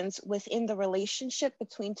happens within the relationship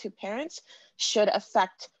between two parents should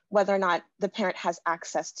affect whether or not the parent has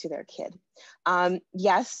access to their kid.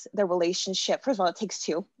 Yes, their relationship, first of all, it takes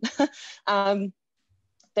two.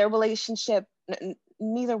 Their relationship,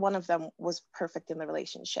 neither one of them was perfect in the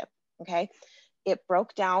relationship, okay? It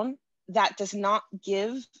broke down. That does not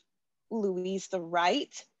give Louise the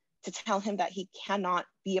right to tell him that he cannot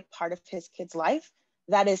be a part of his kid's life.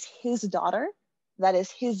 That is his daughter. That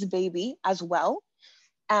is his baby as well.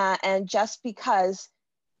 And just because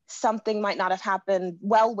something might not have happened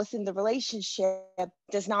well within the relationship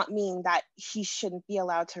does not mean that he shouldn't be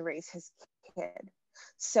allowed to raise his kid.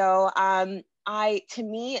 So to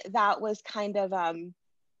me, that was kind of,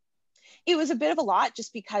 it was a bit of a lot,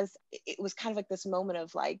 just because it was kind of like this moment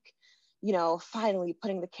of like, you know, finally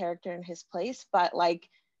putting the character in his place. But like,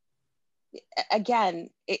 again,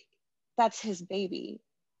 that's his baby.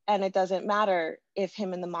 And it doesn't matter if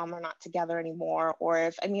him and the mom are not together anymore, or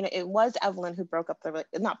if, I mean, it was Evelyn who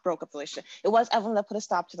not broke up the relationship. It was Evelyn that put a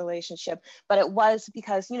stop to the relationship, but it was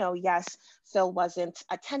because, you know, yes, Phil wasn't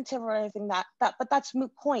attentive or anything but that's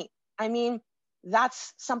moot point. I mean,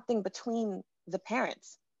 that's something between the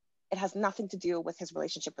parents. It has nothing to do with his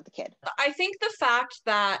relationship with the kid. I think the fact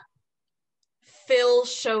that Phil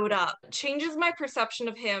showed up changes my perception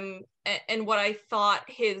of him and what I thought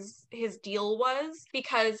his deal was,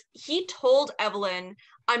 because he told Evelyn,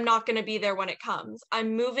 I'm not going to be there when it comes.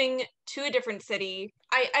 I'm moving to a different city.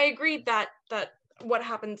 I agreed that what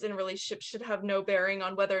happens in relationships should have no bearing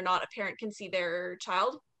on whether or not a parent can see their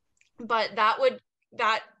child, but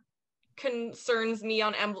that concerns me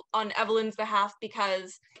on Evelyn's behalf,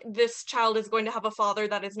 because this child is going to have a father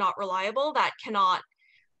that is not reliable, that cannot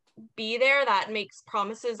be there, that makes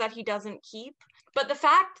promises that he doesn't keep. But the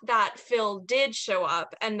fact that Phil did show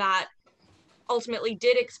up and that ultimately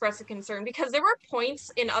did express a concern, because there were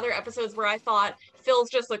points in other episodes where I thought Phil's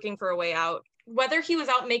just looking for a way out, whether he was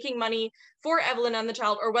out making money for Evelyn and the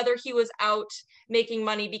child, or whether he was out making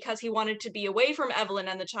money because he wanted to be away from Evelyn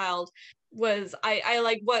and the child, was I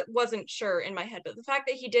like what wasn't sure in my head. But the fact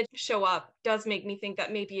that he did show up does make me think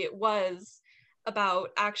that maybe it was about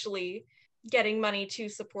actually getting money to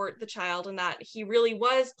support the child, and that he really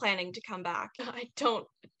was planning to come back. I don't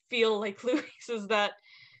feel like Louise is that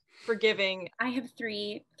forgiving. I have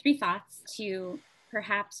three thoughts to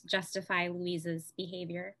perhaps justify Louise's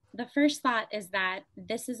behavior. The first thought is that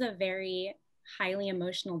this is a very highly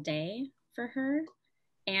emotional day for her,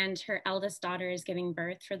 and her eldest daughter is giving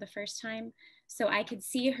birth for the first time. So I could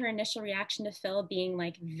see her initial reaction to Phil being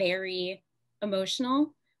like very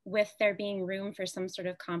emotional, with there being room for some sort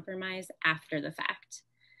of compromise after the fact.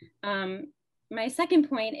 My second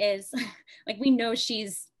point is, like, we know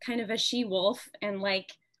she's kind of a she-wolf and like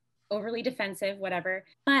overly defensive, whatever,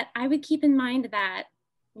 but I would keep in mind that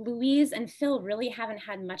Louise and Phil really haven't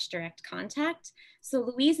had much direct contact. So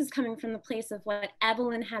Louise is coming from the place of what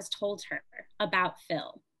Evelyn has told her about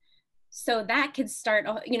Phil. So that could start,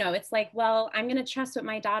 you know, it's like, well, I'm going to trust what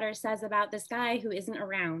my daughter says about this guy who isn't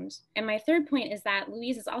around. And my third point is that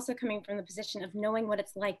Louise is also coming from the position of knowing what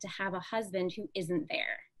it's like to have a husband who isn't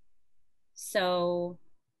there. So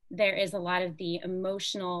there is a lot of the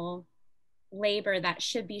emotional labor that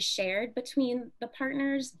should be shared between the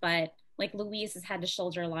partners, but like Louise has had to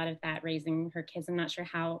shoulder a lot of that raising her kids. I'm not sure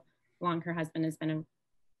how long her husband has been,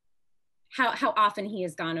 how often he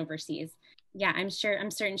has gone overseas. Yeah, I'm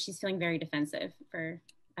certain she's feeling very defensive for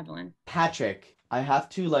Evelyn. Patrick, I have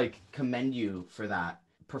to like commend you for that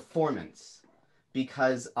performance,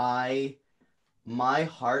 because my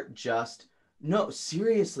heart just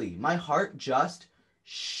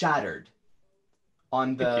shattered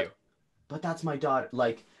on the, Thank you. But that's my daughter.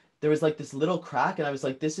 Like, there was like this little crack, and I was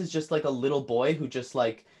like, this is just like a little boy who just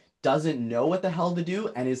like doesn't know what the hell to do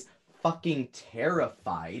and is fucking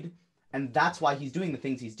terrified, and that's why he's doing the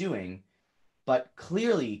things he's doing, but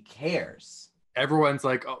clearly cares. Everyone's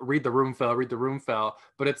like, oh, read the room, Phil,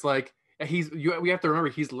 but it's like, we have to remember,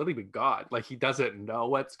 he's literally God. Like, he doesn't know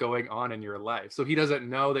what's going on in your life, so he doesn't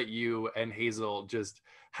know that you and Hazel just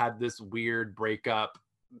had this weird breakup,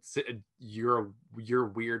 you're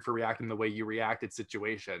weird for reacting the way you reacted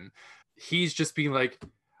situation. He's just being like,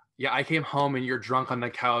 yeah, I came home and you're drunk on the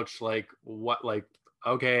couch, like, what, like,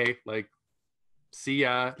 okay, like, see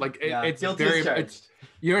ya. Like, it's very, it's,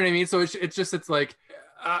 you know what I mean? So it's like,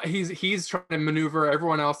 he's trying to maneuver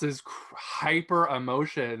everyone else's hyper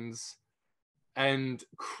emotions and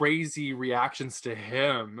crazy reactions to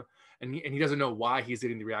him, and he doesn't know why he's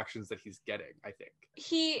getting the reactions that he's getting. I think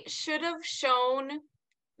he should have shown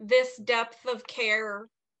this depth of care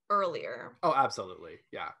earlier. Oh, absolutely.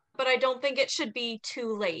 Yeah. But I don't think it should be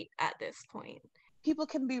too late at this point. People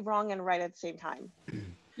can be wrong and right at the same time.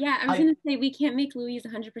 Yeah, I was going to say, we can't make Louise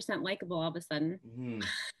 100% likable all of a sudden.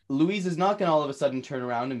 Louise is not going to all of a sudden turn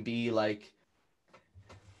around and be like,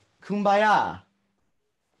 kumbaya.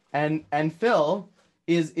 And Phil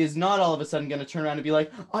is not all of a sudden going to turn around and be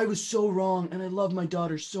like, I was so wrong and I love my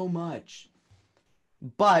daughter so much.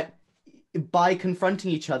 But by confronting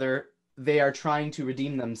each other, they are trying to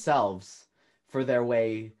redeem themselves for their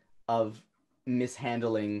way of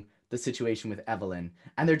mishandling the situation with Evelyn.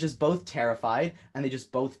 And they're just both terrified, and they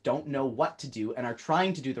just both don't know what to do, and are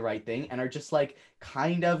trying to do the right thing, and are just like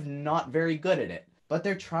kind of not very good at it. But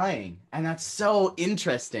they're trying, and that's so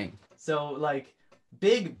interesting. So like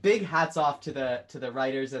big hats off to the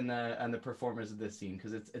writers and the performers of this scene,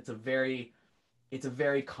 because it's a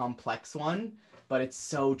very complex one, but it's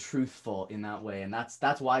so truthful in that way. And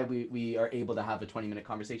that's why we are able to have a 20-minute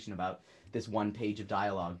conversation about this one page of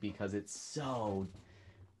dialogue, because it's so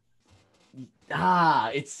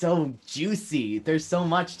it's so juicy. There's so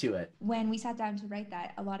much to it. When we sat down to write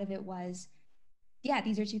that, a lot of it was, yeah,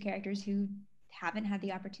 these are two characters who haven't had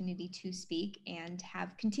the opportunity to speak and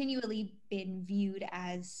have continually been viewed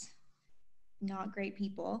as not great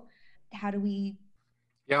people. How do we...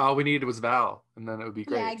 Yeah, all we needed was Val, and then it would be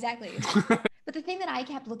great. Yeah, exactly. But the thing that I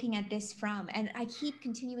kept looking at this from, and I keep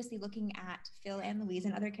continuously looking at Phil and Louise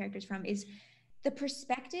and other characters from, is the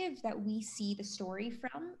perspective that we see the story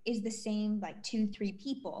from is the same, like 2-3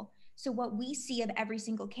 people. So what we see of every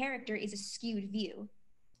single character is a skewed view.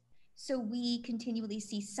 So we continually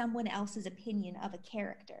see someone else's opinion of a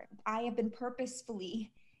character. I have been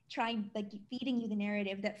purposefully trying, like, feeding you the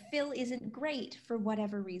narrative that Phil isn't great for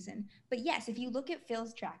whatever reason. But yes, if you look at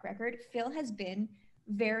Phil's track record, Phil has been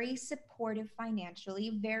very supportive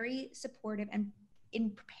financially, very supportive and in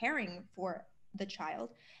preparing for the child.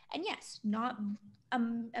 And yes, not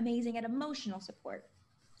amazing at emotional support.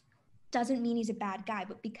 Doesn't mean he's a bad guy,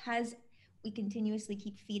 but because we continuously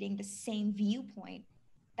keep feeding the same viewpoint,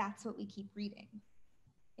 that's what we keep reading,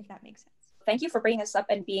 if that makes sense. Thank you for bringing this up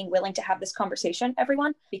and being willing to have this conversation,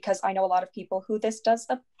 everyone, because I know a lot of people who this does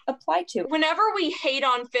apply to. Whenever we hate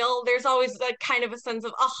on Phil, there's always like kind of a sense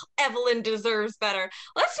of, oh, Evelyn deserves better.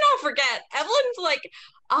 Let's not forget, Evelyn's like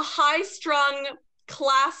a high-strung,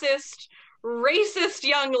 classist, racist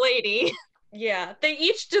young lady. Yeah, they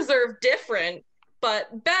each deserve different,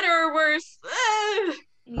 but better or worse.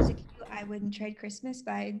 Music I Wouldn't Trade Christmas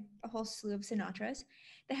by a whole slew of Sinatras.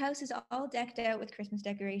 The house is all decked out with Christmas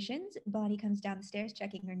decorations. Bonnie comes down the stairs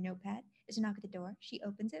checking her notepad. There's a knock at the door. She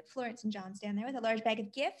opens it. Florence and John stand there with a large bag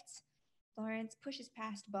of gifts. Florence pushes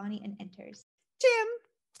past Bonnie and enters. Jim!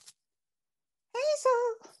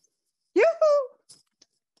 Hazel! Yoo-hoo!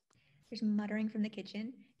 There's muttering from the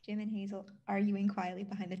kitchen. Jim and Hazel arguing quietly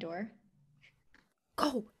behind the door.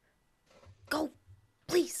 Go! Go!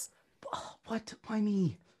 Please! Oh, what? Why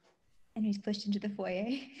me? Henry's pushed into the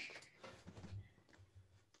foyer.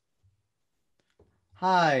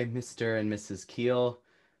 Hi, Mr. and Mrs. Keel.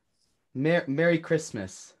 Merry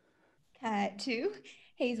Christmas. Cut to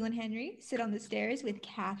Hazel and Henry sit on the stairs with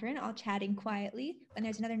Catherine, all chatting quietly. When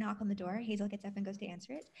there's another knock on the door, Hazel gets up and goes to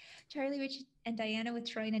answer it. Charlie, Rich, and Diana with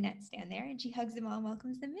Troy and Annette stand there, and she hugs them all and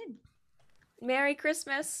welcomes them in. Merry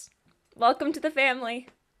Christmas. Welcome to the family.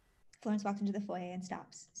 Florence walks into the foyer and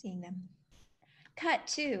stops, seeing them. Cut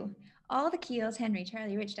to all the Keels, Henry,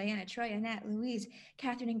 Charlie, Rich, Diana, Troy, Annette, Louise,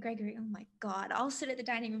 Catherine, and Gregory, oh my God, all sit at the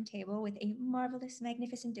dining room table with a marvelous,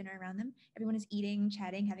 magnificent dinner around them. Everyone is eating,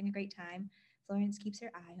 chatting, having a great time. Florence keeps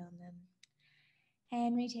her eye on them.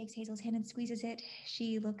 Henry takes Hazel's hand and squeezes it.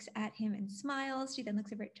 She looks at him and smiles. She then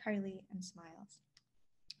looks over at Charlie and smiles.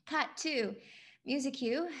 Cut to music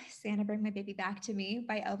cue, Santa Bring My Baby Back to Me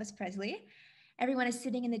by Elvis Presley. Everyone is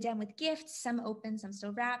sitting in the den with gifts, some open, some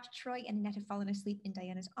still wrapped. Troy and Annette have fallen asleep in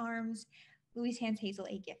Diana's arms. Louise hands Hazel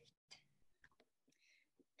a gift.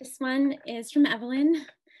 This one is from Evelyn.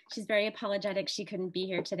 She's very apologetic she couldn't be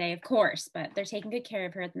here today, of course, but they're taking good care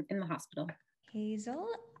of her in the hospital. Hazel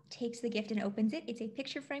takes the gift and opens it. It's a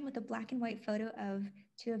picture frame with a black and white photo of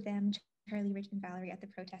two of them, Charlie, Rich, and Valerie, at the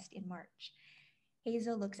protest in March.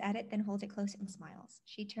 Hazel looks at it, then holds it close and smiles.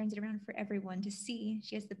 She turns it around for everyone to see.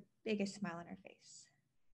 She has the biggest smile on her face.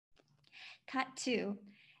 Cut to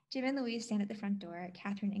Jim and Louise stand at the front door.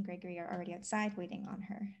 Catherine and Gregory are already outside waiting on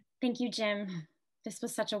her. Thank you, Jim. This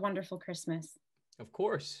was such a wonderful Christmas. Of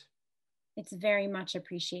course. It's very much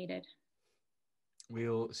appreciated.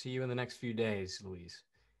 We'll see you in the next few days, Louise.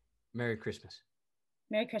 Merry Christmas.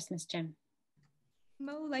 Merry Christmas, Jim.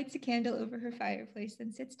 Mo lights a candle over her fireplace,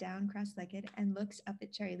 then sits down cross-legged and looks up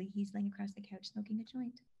at Charlie. He's laying across the couch smoking a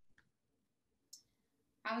joint.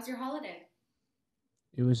 How was your holiday?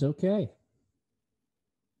 It was okay.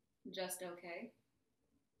 Just okay.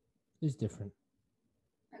 It's different.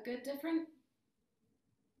 A good different?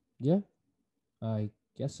 Yeah, I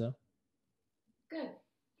guess so. Good.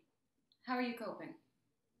 How are you coping?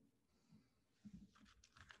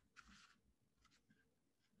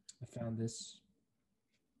 I found this.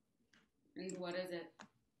 And what is it?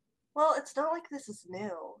 Well, it's not like this is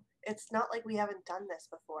new. It's not like we haven't done this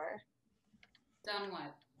before. Done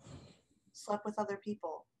what? Slept with other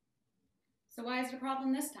people. So why is it a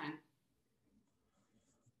problem this time?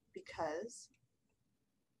 Because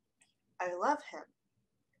I love him.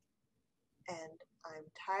 And I'm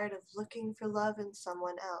tired of looking for love in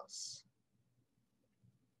someone else.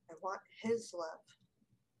 I want his love.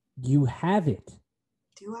 You have it.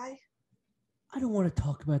 Do I? I don't want to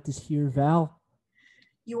talk about this here, Val.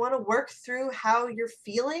 You want to work through how you're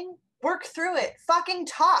feeling? Work through it. Fucking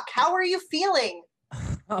talk. How are you feeling?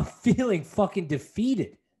 I'm feeling fucking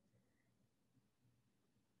defeated.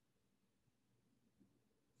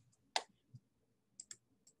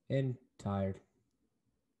 and tired.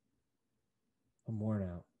 I'm worn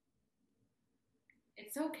out.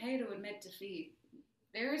 It's okay to admit defeat.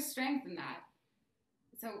 There is strength in that.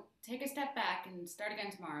 So take a step back and start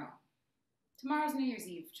again tomorrow. Tomorrow's New Year's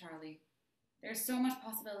Eve, Charlie. There's so much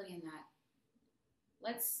possibility in that.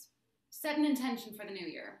 Let's set an intention for the new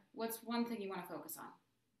year. What's one thing you want to focus on?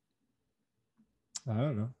 I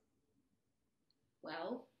don't know.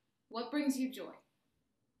 Well, what brings you joy?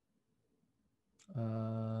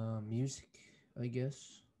 Music, I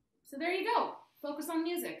guess. So there you go. Focus on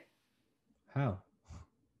music. How?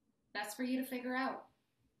 That's for you to figure out.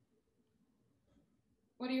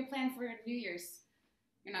 What are your plans for New Year's?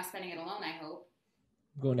 You're not spending it alone, I hope.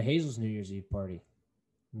 I'm going to Hazel's New Year's Eve party.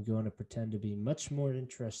 I'm going to pretend to be much more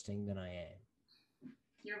interesting than I am.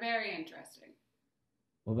 You're very interesting.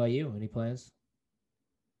 What about you? Any plans?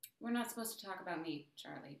 We're not supposed to talk about me,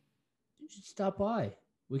 Charlie. You should stop by.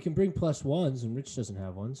 We can bring +1s, and Rich doesn't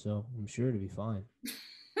have one, so I'm sure to be fine.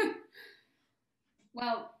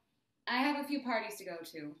 Well, I have a few parties to go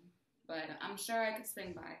to, but I'm sure I could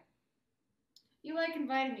swing by. You like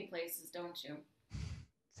inviting me places, don't you?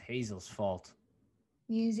 It's Hazel's fault.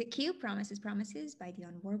 Music cue, Promises, Promises by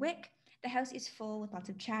Dionne Warwick. The house is full with lots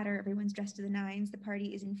of chatter. Everyone's dressed to the nines. The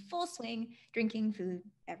party is in full swing, drinking, food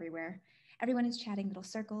everywhere. Everyone is chatting little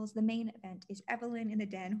circles. The main event is Evelyn in the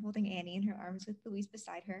den holding Annie in her arms with Louise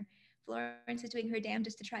beside her. Florence is doing her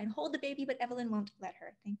damnedest to try and hold the baby, but Evelyn won't let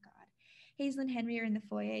her, thank God. Hazel and Henry are in the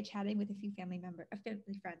foyer chatting with a few family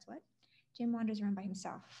friends. What? Jim wanders around by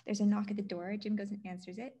himself. There's a knock at the door. Jim goes and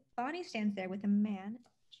answers it. Bonnie stands there with a man,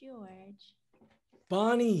 George.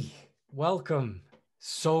 Bonnie, welcome.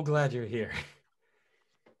 So glad you're here.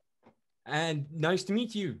 And nice to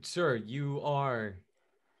meet you, sir. You are...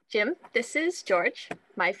 Jim, this is George,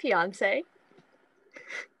 my fiance.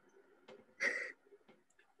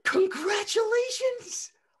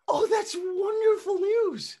 Congratulations! Oh, that's wonderful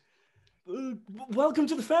news. Welcome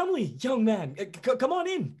to the family, young man. Come on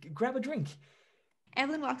in. Grab a drink.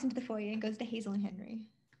 Evelyn walks into the foyer and goes to Hazel and Henry.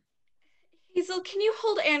 Hazel, can you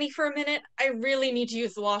hold Annie for a minute? I really need to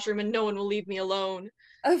use the washroom and no one will leave me alone.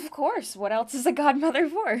 Of course. What else is a godmother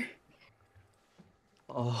for?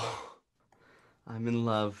 Oh, I'm in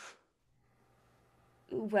love.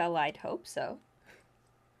 Well, I'd hope so.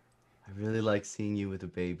 I really like seeing you with a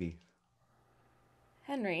baby.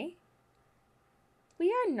 Henry,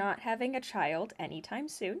 we are not having a child anytime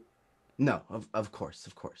soon. No, of course.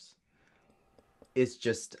 It's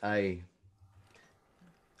just I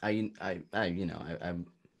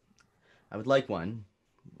would like one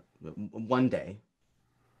day.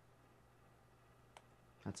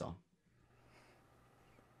 That's all.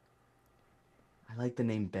 I like the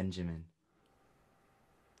name Benjamin.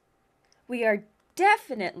 We are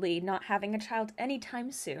definitely not having a child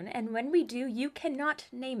anytime soon, and when we do, you cannot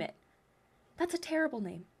name it. That's a terrible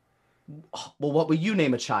name. Well, what will you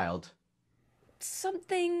name a child?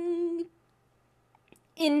 Something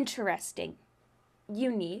interesting,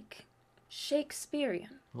 unique,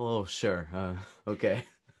 Shakespearean. Oh, sure. Okay.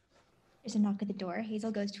 There's a knock at the door.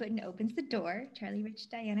 Hazel goes to it and opens the door. Charlie, Rich,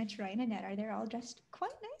 Diana, Troy, and Annette are there all dressed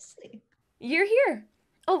quite nicely. You're here.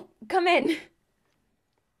 Oh, come in.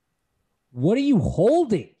 What are you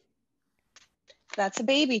holding? That's a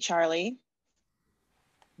baby, Charlie.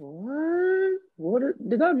 What?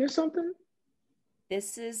 Did I miss something?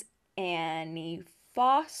 This is Annie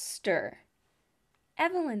Foster,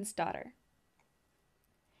 Evelyn's daughter.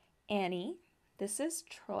 Annie, this is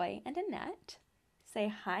Troy and Annette. Say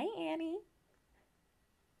hi, Annie.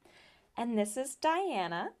 And this is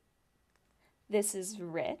Diana. This is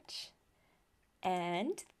Rich.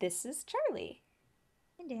 And this is Charlie.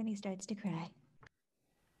 And Annie starts to cry.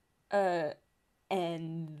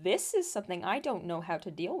 And this is something I don't know how to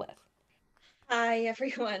deal with. Hi,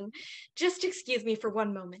 everyone. Just excuse me for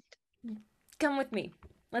one moment. Come with me.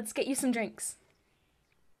 Let's get you some drinks.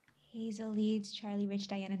 Hazel leads Charlie, Rich,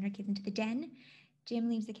 Diana, and her kids into the den. Jim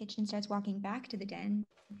leaves the kitchen and starts walking back to the den.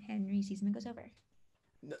 Henry sees him and goes over.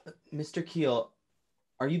 Mr. Keel,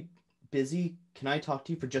 are you busy? Can I talk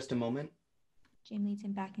to you for just a moment? Jim leads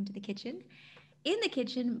him back into the kitchen. In the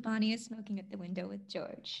kitchen, Bonnie is smoking at the window with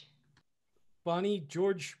George. Bonnie,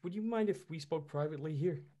 George, would you mind if we spoke privately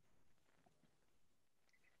here?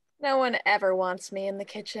 No one ever wants me in the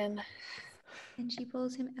kitchen. And she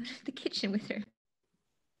pulls him out of the kitchen with her.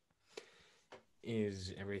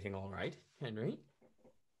 Is everything all right, Henry?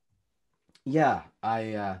 Yeah,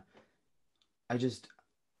 I was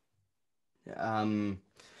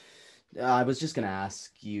just gonna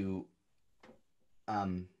ask you,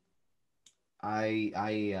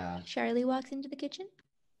 Charlie walks into the kitchen.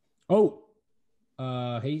 Oh,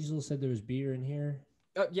 Hazel said there was beer in here.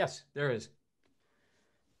 Yes, there is.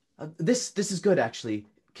 This is good, actually.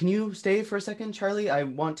 Can you stay for a second, Charlie? I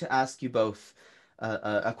want to ask you both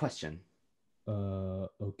a question.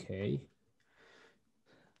 Okay.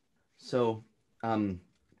 So,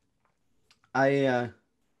 I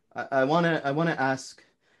wanna ask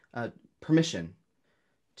permission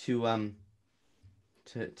to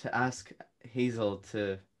to ask Hazel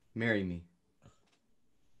to marry me.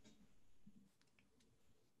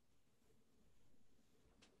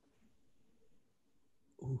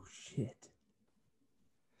 Oh shit.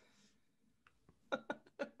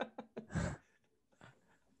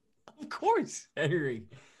 Of course, Henry.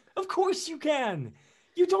 Of course you can.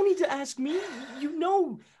 You don't need to ask me. You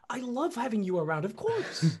know I love having you around, of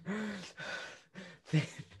course.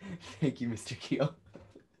 Thank you, Mr. Keel.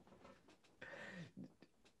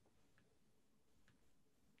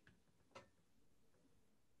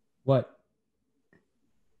 What?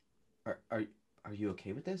 Are you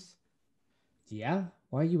okay with this? Yeah?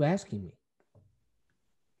 Why are you asking me?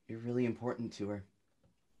 You're really important to her.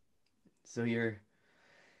 So you're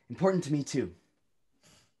important to me too.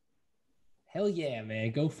 Hell yeah,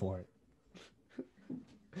 man. Go for it.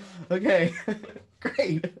 Okay.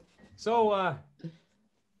 Great. So,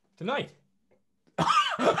 tonight.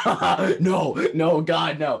 No,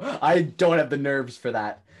 God, no. I don't have the nerves for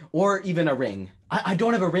that. Or even a ring. I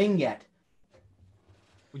don't have a ring yet.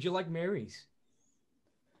 Would you like Mary's?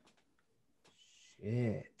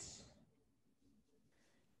 Shit.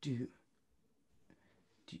 Do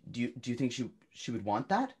you think she would want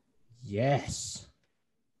that? Yes.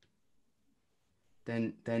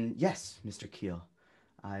 Then yes, Mr. Keel.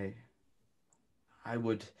 I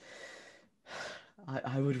would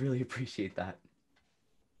really appreciate that.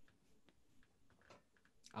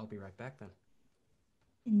 I'll be right back then.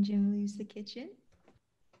 And Jim leaves the kitchen.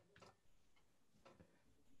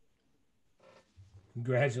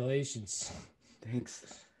 Congratulations.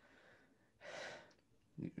 Thanks.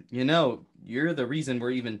 You know, you're the reason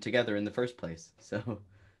we're even together in the first place. So,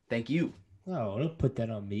 thank you. Oh, don't put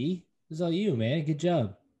that on me. This is all you, man. Good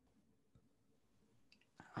job.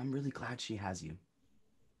 I'm really glad she has you.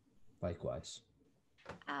 Likewise.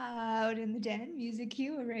 Out in the den, music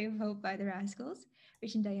cue, A Ray of Hope by the Rascals.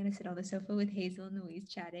 Rich and Diana sit on the sofa with Hazel and Louise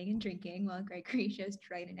chatting and drinking while Gregory shows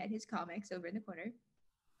Triton at his comics over in the corner.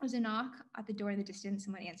 There's a knock at the door in the distance.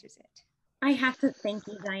 Someone answers it. I have to thank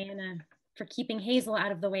you, Diana, for keeping Hazel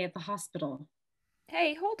out of the way at the hospital.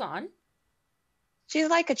 Hey, hold on. She's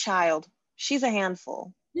like a child. She's a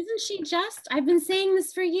handful. Isn't she just? I've been saying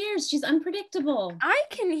this for years. She's unpredictable. I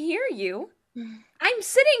can hear you. I'm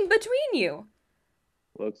sitting between you.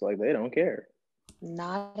 Looks like they don't care.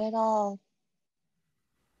 Not at all.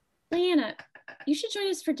 Diana, you should join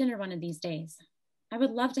us for dinner one of these days. I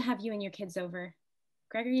would love to have you and your kids over.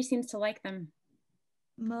 Gregory seems to like them.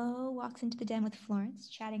 Mo walks into the den with Florence,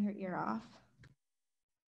 chatting her ear off.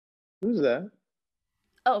 Who's that?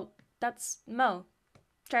 Oh, that's Mo,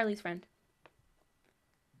 Charlie's friend.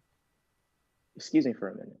 Excuse me for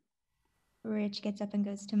a minute. Rich gets up and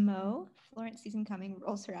goes to Mo. Florence sees him coming,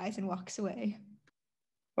 rolls her eyes, and walks away.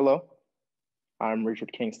 Hello. I'm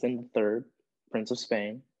Richard Kingston III, Prince of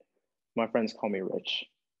Spain. My friends call me Rich.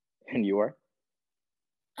 And you are?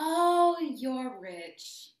 Oh, you're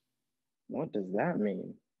rich. What does that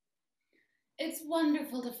mean? It's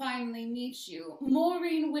wonderful to finally meet you.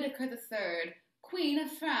 Maureen Whitaker III, Queen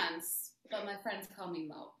of France. But my friends call me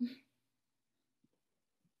Mo.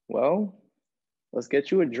 Well, let's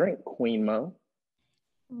get you a drink, Queen Mo.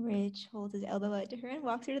 Rich holds his elbow out to her and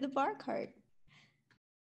walks her to the bar cart.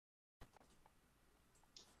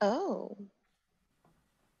 Oh.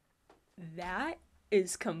 That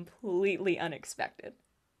is completely unexpected.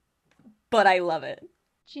 But I love it.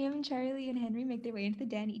 Jim, Charlie, and Henry make their way into the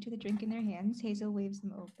den, each with a drink in their hands. Hazel waves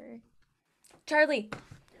them over. Charlie,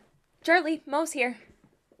 Mo's here.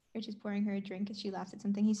 Rich is pouring her a drink as she laughs at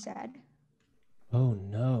something he said. Oh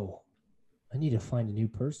no. I need to find a new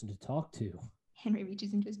person to talk to. Henry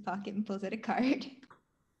reaches into his pocket and pulls out a card.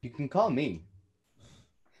 You can call me.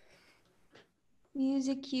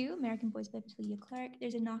 Music cue. American Boys by Clerk.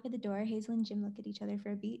 There's a knock at the door. Hazel and Jim look at each other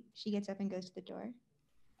for a beat. She gets up and goes to the door.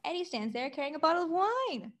 Eddie stands there carrying a bottle of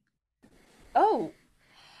wine. Oh,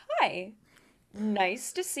 hi.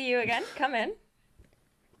 Nice to see you again. Come in.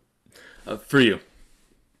 For you.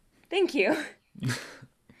 Thank you.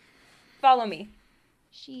 Follow me.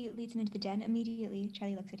 She leads him into the den. Immediately,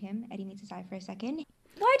 Charlie looks at him. Eddie meets his eye for a second.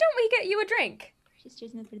 Why don't we get you a drink? She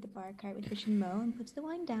steers him over to the bar cart with Rich and Mo and puts the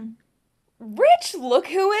wine down. Rich, look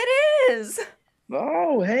who it is!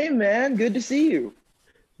 Oh, hey man, good to see you.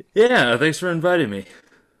 Yeah, thanks for inviting me.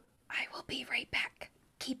 I will be right back.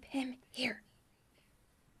 Keep him here.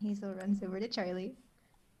 Hazel runs over to Charlie.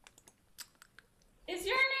 Is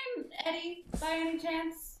your name Eddie by any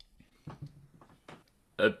chance?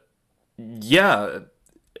 Yeah,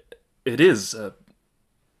 it is.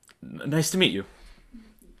 Nice to meet you.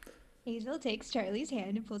 Hazel takes Charlie's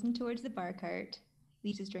hand and pulls him towards the bar cart,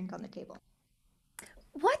 leaves his drink on the table.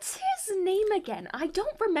 What's his name again? I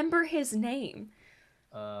don't remember his name.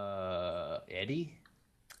 Eddie?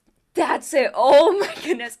 That's it. Oh my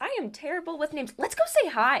goodness. I am terrible with names. Let's go say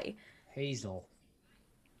hi. Hazel.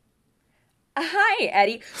 Hi,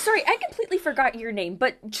 Eddie. Sorry, I completely forgot your name,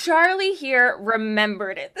 but Charlie here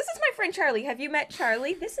remembered it. This is my friend Charlie. Have you met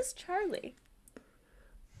Charlie? This is Charlie.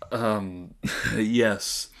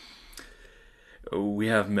 Yes. We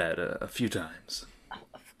have met a few times.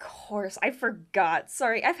 Of course, I forgot.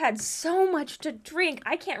 Sorry, I've had so much to drink.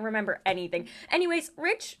 I can't remember anything. Anyways,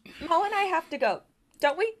 Rich, Mo and I have to go.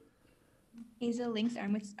 Don't we? Hazel links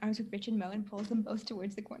arms with Rich and Mo and pulls them both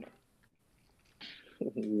towards the corner.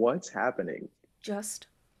 What's happening? Just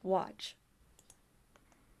watch.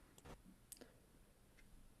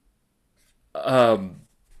 Do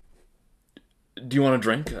you want a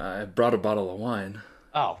drink? I brought a bottle of wine.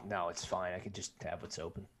 Oh, no, it's fine. I could just have what's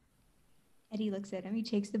open. Eddie looks at him. He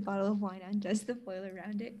takes the bottle of wine, undoes the foil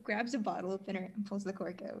around it, grabs a bottle opener, and pulls the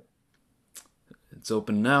cork out. It's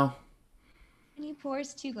open now. And he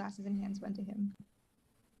pours 2 glasses and hands one to him.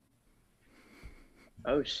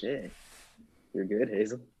 Oh, shit. You're good,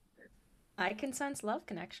 Hazel. I can sense love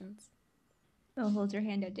connections. Mo holds her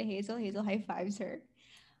hand out to Hazel. Hazel high-fives her.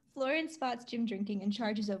 Florence spots Jim drinking and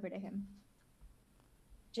charges over to him.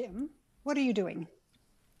 Jim, what are you doing?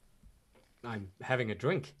 I'm having a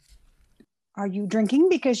drink. Are you drinking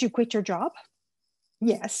because you quit your job?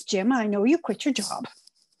 Yes, Jim, I know you quit your job.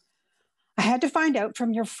 I had to find out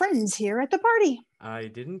from your friends here at the party. I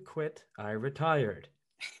didn't quit. I retired.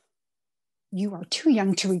 You are too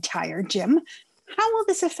young to retire, Jim. How will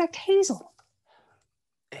this affect Hazel?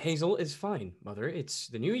 Hazel is fine, Mother. It's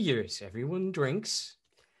the New Year's. Everyone drinks.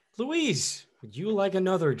 Louise, would you like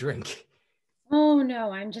another drink? Oh,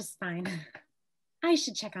 no, I'm just fine. I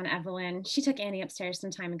should check on Evelyn. She took Annie upstairs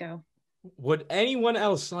some time ago. Would anyone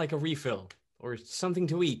else like a refill or something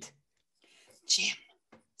to eat? Jim,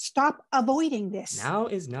 stop avoiding this. Now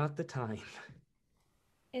is not the time.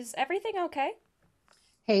 Is everything okay?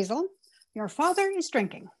 Hazel, your father is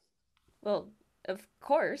drinking. Well, of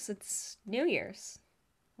course, it's New Year's.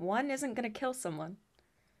 One isn't going to kill someone.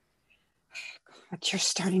 God, you're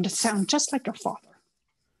starting to sound just like your father.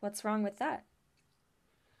 What's wrong with that?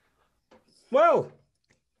 Well,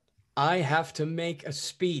 I have to make a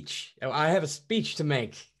speech. I have a speech to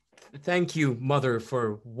make. Thank you, Mother,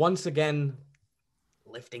 for once again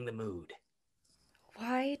lifting the mood.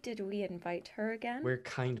 Why did we invite her again? We're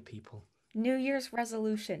kind people. New Year's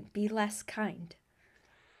resolution, be less kind.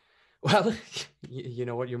 Well, you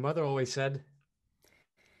know what your mother always said?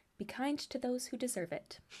 Be kind to those who deserve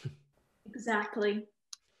it. Exactly.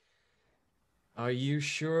 Are you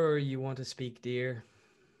sure you want to speak, dear?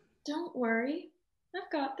 Don't worry.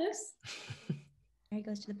 I've got this. Mary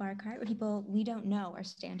goes to the bar cart where people we don't know are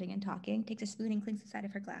standing and talking, takes a spoon and clinks the side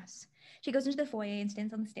of her glass. She goes into the foyer and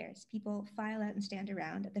stands on the stairs. People file out and stand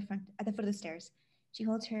around at the foot of the stairs. She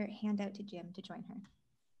holds her hand out to Jim to join her.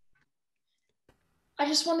 I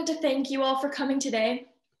just wanted to thank you all for coming today.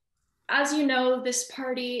 As you know, this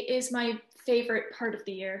party is my favorite part of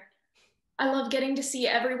the year. I love getting to see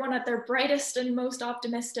everyone at their brightest and most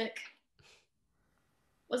optimistic.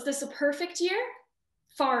 Was this a perfect year?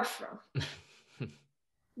 Far from.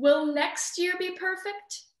 Will next year be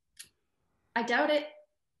perfect? I doubt it.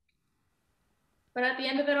 But at the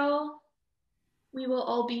end of it all, we will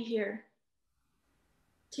all be here.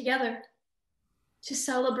 Together. To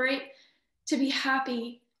celebrate, to be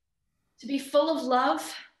happy, to be full of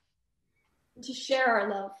love, and to share our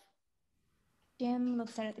love. Jim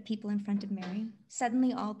looks out at the people in front of Mary.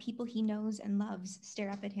 Suddenly, all people he knows and loves stare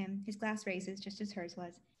up at him. His glass raises just as hers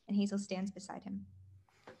was, and Hazel stands beside him.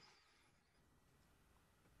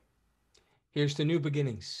 Here's to new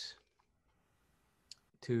beginnings,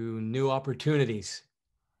 to new opportunities,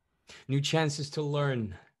 new chances to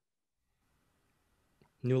learn,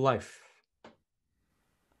 new life.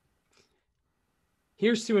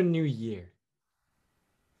 Here's to a new year.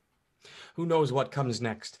 Who knows what comes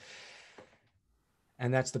next?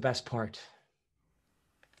 And that's the best part.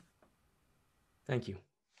 Thank you.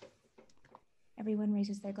 Everyone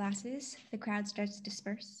raises their glasses. The crowd starts to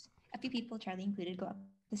disperse. A few people, Charlie included, go up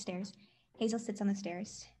the stairs. Hazel sits on the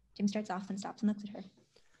stairs. Jim starts off and stops and looks at her.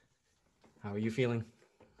 How are you feeling?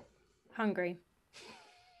 Hungry.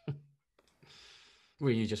 Were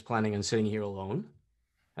you just planning on sitting here alone?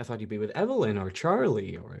 I thought you'd be with Evelyn or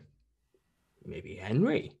Charlie or maybe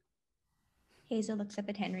Henry. Hazel looks up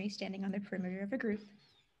at Henry standing on the perimeter of a group.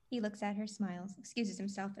 He looks at her, smiles, excuses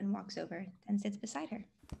himself, and walks over, then sits beside her.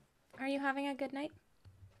 Are you having a good night?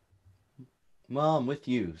 Well, I'm with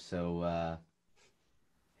you, so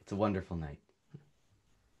it's a wonderful night.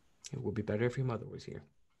 It would be better if your mother was here.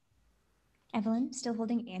 Evelyn, still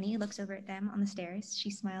holding Annie, looks over at them on the stairs. She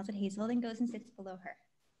smiles at Hazel, then goes and sits below her.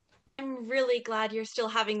 I'm really glad you're still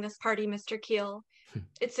having this party, Mr. Keel.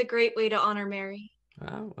 It's a great way to honor Mary.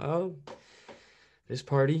 Well, this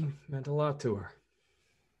party meant a lot to her.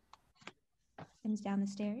 Comes down the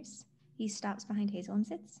stairs. He stops behind Hazel and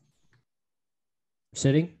sits.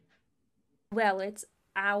 Sitting? Well, it's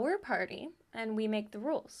our party, and we make the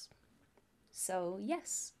rules. So,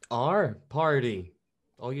 yes. Our party.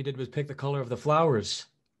 All you did was pick the color of the flowers.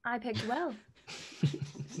 I picked well.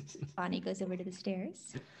 Bonnie goes over to the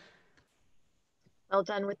stairs. Well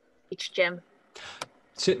done with each Jim.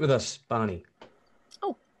 Sit with us, Bonnie.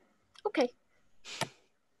 Oh, okay.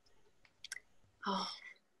 Oh,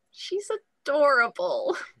 she's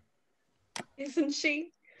adorable. Isn't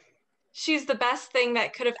she? She's the best thing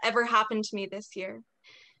that could have ever happened to me this year.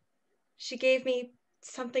 She gave me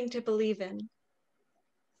something to believe in.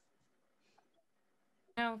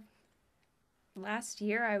 Last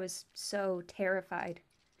year I was so terrified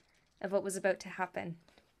of what was about to happen.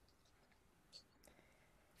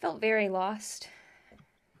 Felt very lost.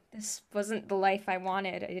 This wasn't the life I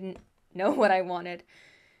wanted. I didn't know what I wanted.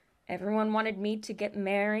 Everyone wanted me to get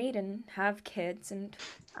married and have kids, and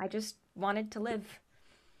I just wanted to live.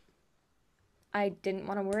 I didn't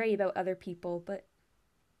want to worry about other people, but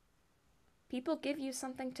people give you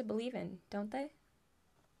something to believe in, don't they?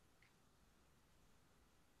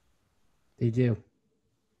 They do.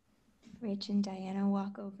 Rich and Diana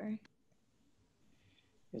walk over.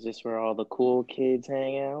 Is this where all the cool kids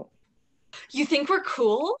hang out? You think we're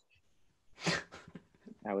cool?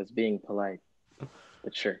 I was being polite,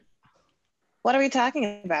 but sure. What are we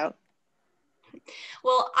talking about?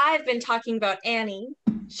 Well, I've been talking about Annie.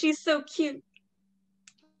 She's so cute.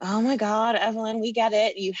 Oh my God, Evelyn, we get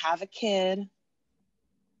it. You have a kid.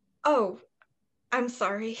 Oh, I'm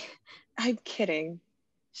sorry. I'm kidding.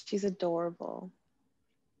 She's adorable.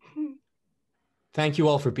 Thank you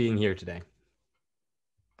all for being here today.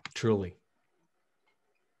 Truly.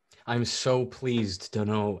 I'm so pleased to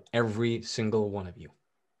know every single one of you.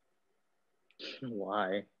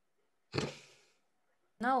 Why?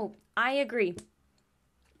 No, I agree.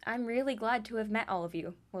 I'm really glad to have met all of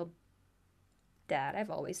you. Well, Dad,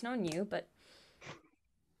 I've always known you, but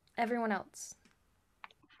everyone else.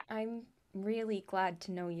 I'm really glad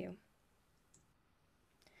to know you.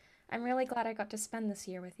 I'm really glad I got to spend this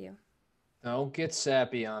year with you. Don't get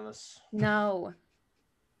sappy on us. No.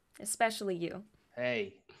 Especially you.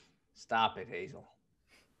 Hey, stop it, Hazel.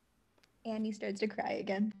 Annie starts to cry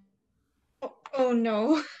again. Oh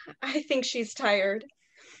no, I think she's tired.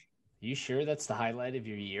 You sure that's the highlight of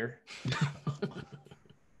your year?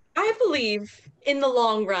 I believe, in the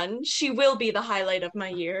long run, she will be the highlight of my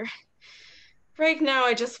year. Right now,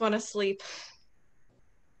 I just want to sleep.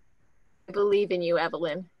 I believe in you,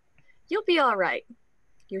 Evelyn. You'll be all right.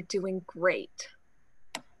 You're doing great.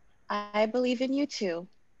 I believe in you too.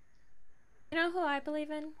 You know who I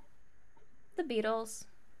believe in? The Beatles.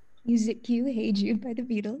 Music cue, Hey Jude by the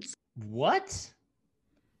Beatles. What?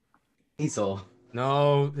 Hazel.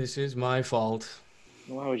 No, this is my fault.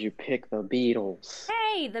 Why would you pick the Beatles?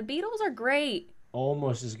 Hey, the Beatles are great.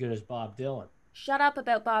 Almost as good as Bob Dylan. Shut up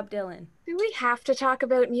about Bob Dylan. Do we have to talk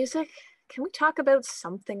about music? Can we talk about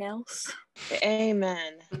something else?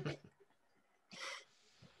 Amen.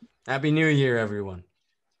 Happy New Year, everyone.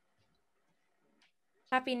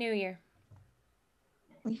 Happy New Year.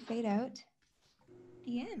 We fade out.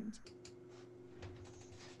 The end.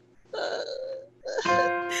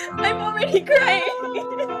 I'm already crying.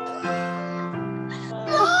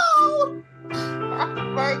 No!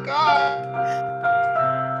 Oh my God.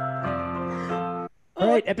 All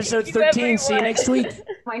right, episode 13. See you next week.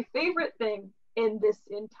 My favorite thing in this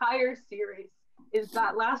entire series is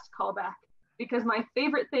that last callback, because my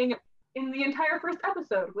favorite thing in the entire first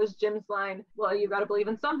episode was Jim's line, well, you gotta believe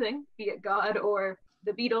in something, be it God or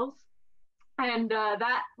the Beatles. And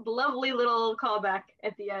that lovely little callback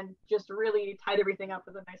at the end just really tied everything up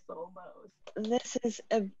with a nice little bow. This is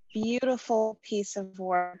a beautiful piece of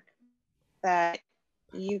work that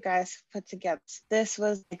you guys put together. This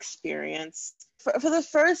was an experience. For the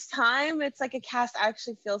first time, it's like a cast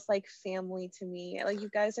actually feels like family to me. Like you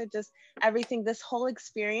guys are just everything. This whole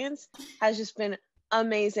experience has just been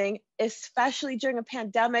amazing, especially during a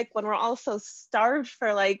pandemic when we're all so starved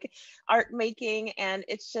for like art making. And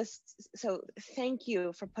it's just so thank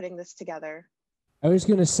you for putting this together. I was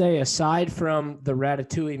going to say, aside from the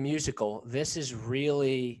Ratatouille musical, this is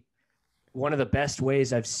really one of the best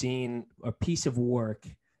ways I've seen a piece of work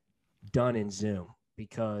done in Zoom,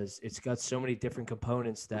 because it's got so many different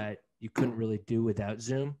components that you couldn't really do without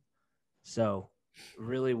Zoom. So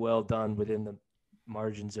really well done within the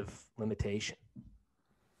margins of limitation.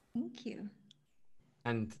 Thank you.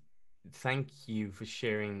 And thank you for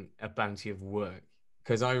sharing a bounty of work,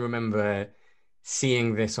 because I remember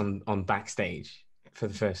seeing this on backstage for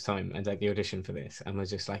the first time and like the audition for this, and was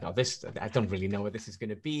just like, oh, this, I don't really know what this is going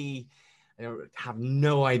to be. I don't have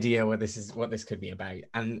no idea what this could be about.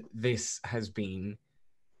 And this has been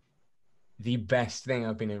the best thing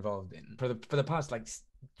I've been involved in for the past like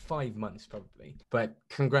 5 months probably. But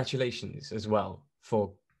congratulations as well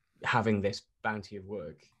for having this bounty of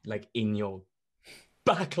work like in your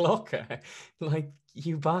back locker. Like,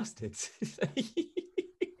 you bastards.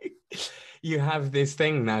 You have this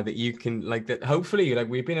thing now that you can, like, that hopefully, like,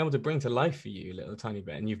 we've been able to bring to life for you a little tiny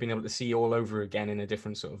bit, and you've been able to see all over again in a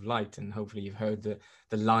different sort of light, and hopefully you've heard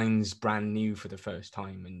the lines brand new for the first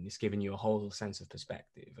time, and it's given you a whole sense of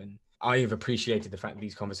perspective. And I've appreciated the fact that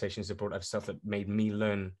these conversations have brought up stuff that made me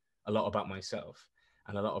learn a lot about myself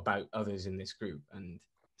and a lot about others in this group. And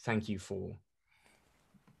thank you for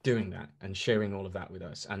doing that and sharing all of that with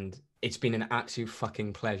us. And it's been an absolute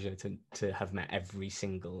fucking pleasure to have met every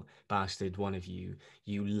single bastard one of you,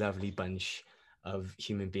 you lovely bunch of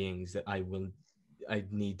human beings that I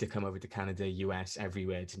need to come over to Canada, US,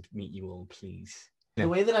 everywhere to meet you all, please. The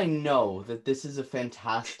way that I know that this is a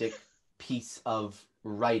fantastic piece of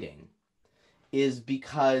writing is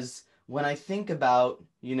because when I think about,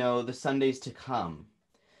 the Sundays to come,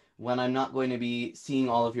 when I'm not going to be seeing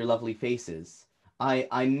all of your lovely faces,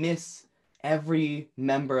 I miss every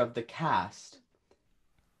member of the cast,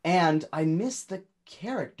 and I miss the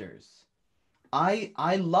characters. I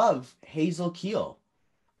love Hazel Keel.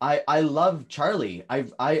 I love Charlie.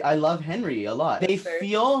 I love Henry a lot. They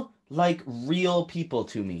feel like real people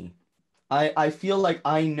to me. I feel like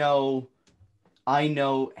I know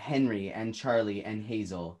Henry and Charlie and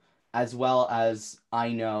Hazel, as well as I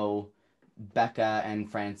know Becca and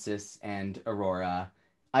Francis and Aurora.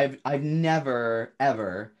 I've never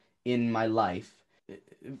ever in my life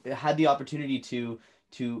had the opportunity to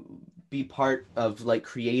be part of like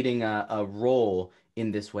creating a role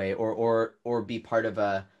in this way, or be part of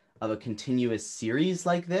a continuous series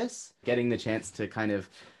like this. Getting the chance to kind of,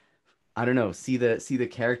 I don't know, see the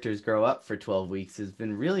characters grow up for 12 weeks has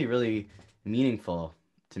been really, really meaningful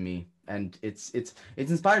to me. And it's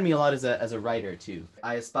inspired me a lot as a writer too.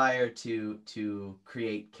 I aspire to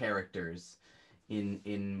create characters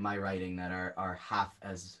in my writing that are half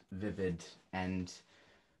as vivid and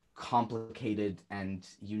complicated and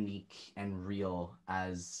unique and real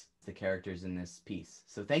as the characters in this piece.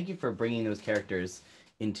 So thank you for bringing those characters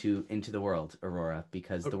into the world, Aurora,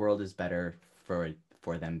 because the world is better for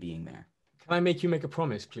them being there. Can I make you make a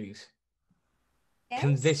promise, please? Yes?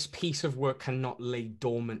 Can this piece of work cannot lay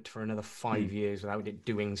dormant for another 5 years without it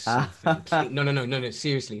doing something? No.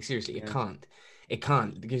 Seriously, it can't. It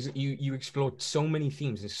can't, because you explored so many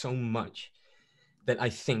themes and so much that I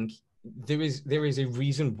think there is a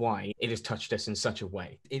reason why it has touched us in such a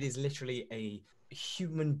way. It is literally a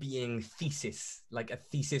human being thesis, like a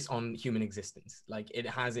thesis on human existence. Like, it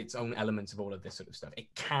has its own elements of all of this sort of stuff.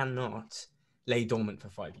 It cannot lay dormant for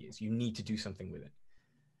 5 years. You need to do something with it.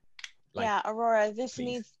 Like, yeah, Aurora, this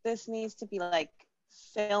needs to be like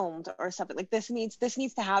filmed or something. Like this needs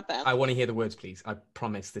to happen. I want to hear the words, please. I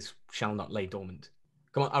promise this shall not lay dormant.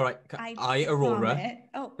 Come on, all right. I Aurora.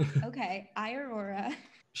 Oh, okay. I, Aurora.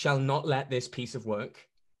 Shall not let this piece of work.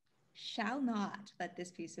 Shall not let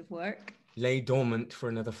this piece of work. Lay dormant for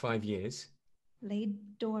another 5 years. Lay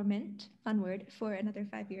dormant, fun word, for another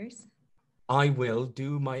 5 years. I will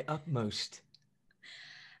do my utmost.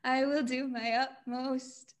 I will do my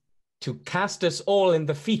utmost. To cast us all in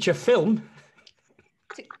the feature film.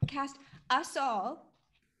 To cast us all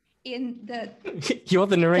in the... You're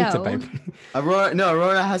the narrator, babe.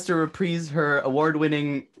 Aurora has to reprise her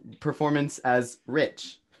award-winning performance as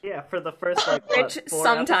Rich. Yeah, for the first Rich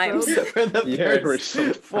sometimes. For the first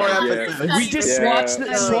 4 episodes. We just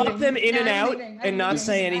swap them in and out and not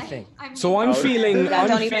say anything. So I'm feeling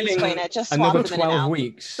don't even explain it. Just swap another them in and 12 out.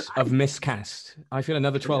 weeks of miscast. I feel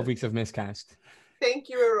another 12 weeks of miscast. Thank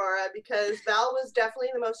you, Aurora, because Val was definitely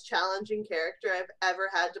the most challenging character I've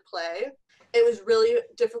ever had to play. It was really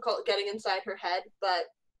difficult getting inside her head, but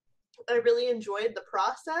I really enjoyed the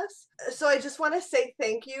process. So I just want to say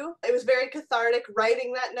thank you. It was very cathartic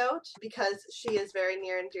writing that note because she is very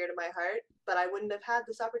near and dear to my heart, but I wouldn't have had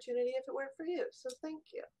this opportunity if it weren't for you. So thank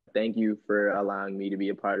you. Thank you for allowing me to be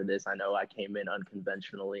a part of this. I know I came in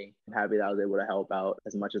unconventionally. I'm happy that I was able to help out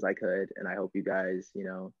as much as I could. And I hope you guys,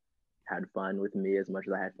 had fun with me as much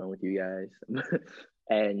as I had fun with you guys.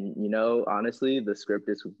 And, honestly, the script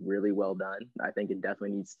is really well done. I think it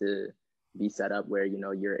definitely needs to be set up where,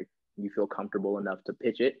 you feel comfortable enough to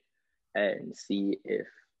pitch it and see if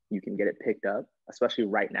you can get it picked up, especially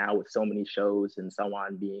right now with so many shows and so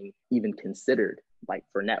on being even considered, like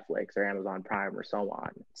for Netflix or Amazon Prime or so on.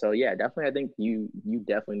 So yeah, definitely, I think you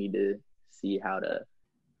definitely need to see how to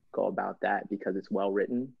go about that because it's well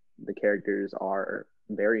written. The characters are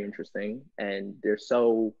very interesting and they're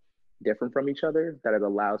so different from each other that it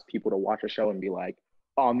allows people to watch a show and be like,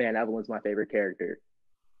 oh man, Evelyn's my favorite character.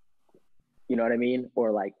 You know what I mean?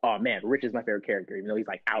 Or like, oh man, Rich is my favorite character, even though he's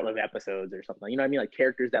like out of episodes or something. You know what I mean? Like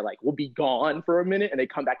characters that like will be gone for a minute and they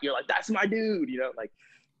come back, you're like, that's my dude, like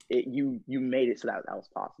you made it so that was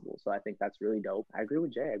possible. So I think that's really dope. I agree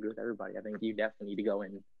with Jay. I agree with everybody. I think you definitely need to go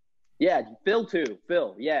in. Yeah, Phil too.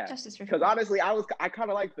 Phil, yeah. Justice for Because Phil. honestly, I kind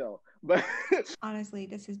of like Phil, but Honestly,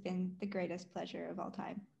 this has been the greatest pleasure of all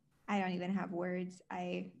time. I don't even have words.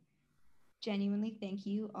 I genuinely thank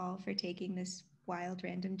you all for taking this wild,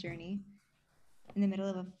 random journey in the middle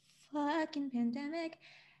of a fucking pandemic.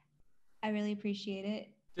 I really appreciate it.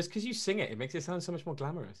 Just because you sing it makes it sound so much more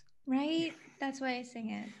glamorous. Right? That's why I sing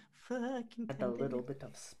it. Fucking With a little bit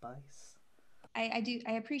of spice. I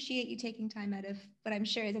appreciate you taking time out of what I'm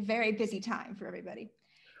sure is a very busy time for everybody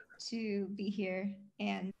to be here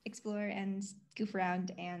and explore and goof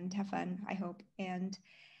around and have fun, I hope, and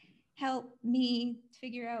help me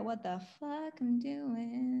figure out what the fuck I'm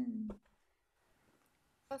doing.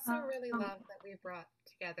 I also really love that we brought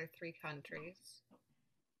together 3 countries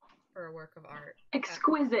for a work of art.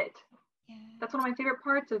 Exquisite. Yeah. That's one of my favorite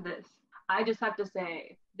parts of this. I just have to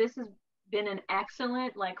say, this has been an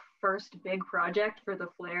excellent first big project for the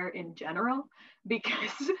Flare in general,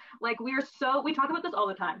 because we talk about this all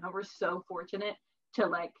the time, how we're so fortunate to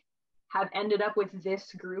have ended up with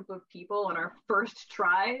this group of people on our first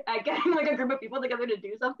try at getting a group of people together to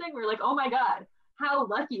do something. We're like, oh my God, how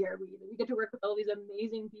lucky are we that we get to work with all these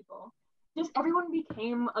amazing people. Just everyone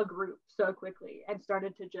became a group so quickly and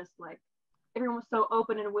started to just everyone was so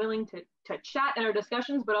open and willing to chat in our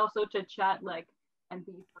discussions, but also to chat and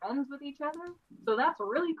be friends with each other. So that's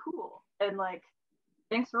really cool. And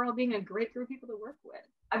thanks for all being a great group of people to work with.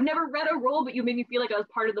 I've never read a role, but you made me feel like I was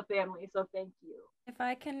part of the family. So thank you. If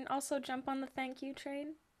I can also jump on the thank you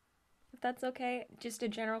train, if that's okay, just a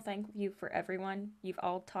general thank you for everyone. You've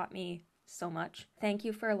all taught me so much. Thank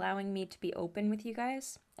you for allowing me to be open with you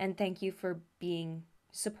guys, and thank you for being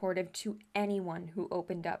supportive to anyone who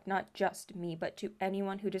opened up, not just me, but to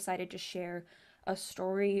anyone who decided to share a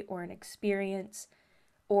story or an experience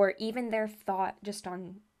or even their thought just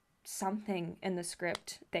on something in the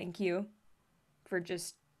script. Thank you for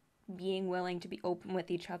just being willing to be open with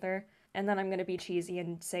each other. And then I'm going to be cheesy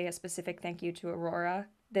and say a specific thank you to Aurora.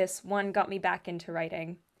 This, 1, got me back into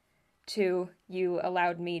writing. 2, you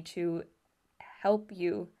allowed me to help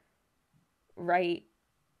you write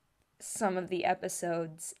some of the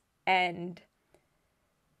episodes, and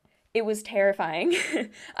it was terrifying.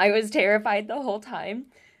 I was terrified the whole time,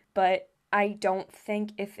 but I don't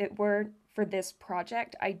think if it were for this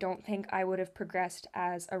project, I don't think I would have progressed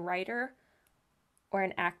as a writer or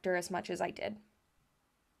an actor as much as I did.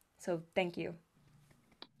 So thank you.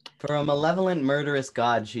 For a malevolent, murderous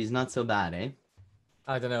god, she's not so bad, eh?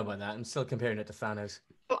 I don't know about that. I'm still comparing it to Thanos.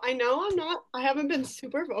 Well, I know I haven't been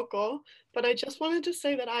super vocal, but I just wanted to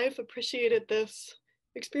say that I've appreciated this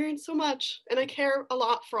experience so much, and I care a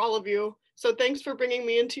lot for all of you. So thanks for bringing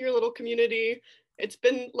me into your little community. It's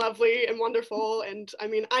been lovely and wonderful, and I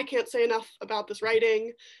mean, I can't say enough about this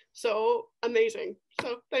writing. So amazing.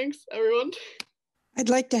 So thanks, everyone. I'd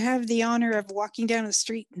like to have the honor of walking down the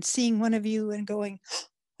street and seeing one of you and going,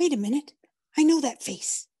 wait a minute, I know that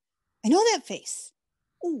face. I know that face.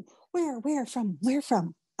 Oh, where from?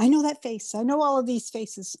 I know that face. I know all of these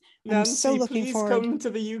faces. Nancy, I'm so looking please forward. come to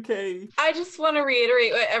the UK. I just want to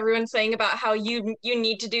reiterate what everyone's saying about how you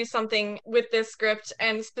need to do something with this script,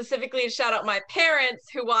 and specifically shout out my parents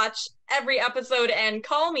who watch every episode and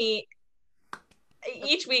call me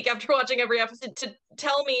each week after watching every episode to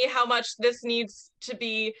tell me how much this needs to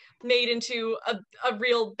be made into a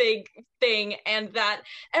real big thing, and that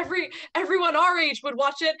everyone our age would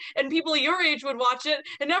watch it, and people your age would watch it,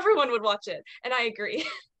 and everyone would watch it. And I agree.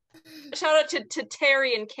 Shout out to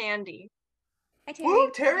Terry and Candy. Hi, Terry.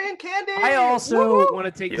 Woo, Terry and Candy. I also want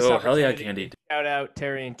to take this Yo, hell yeah, opportunity Candy. to shout out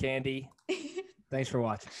Terry and Candy. Thanks for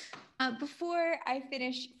watching. Before I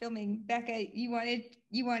finish filming, Becca, you wanted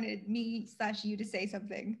me/you to say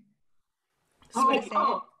something. You wanna say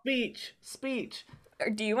it? Speech. Or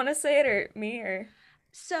do you want to say it or me or?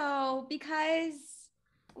 So, because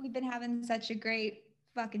we've been having such a great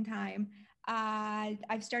fucking time,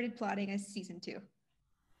 I've started plotting a season 2.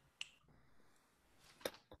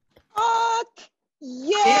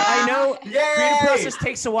 Yeah, I know Yay! creative process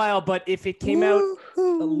takes a while, but if it came out a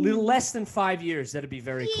little less than 5 years, that'd be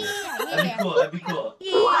very cool. That'd be cool.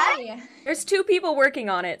 Yeah. There's 2 people working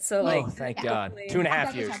on it, so like. Oh, thank God.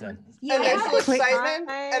 2.5 years then. And there's still excitement,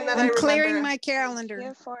 and then I I'm remember. clearing my calendar.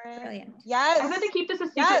 Here for it. Brilliant. Yes. I've had to keep this a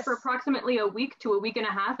secret for approximately a week to a week and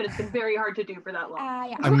a half, and it's been very hard to do for that long.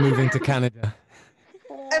 Yeah. I'm moving to Canada.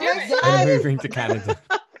 I'm moving to Canada.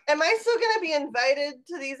 Am I still gonna be invited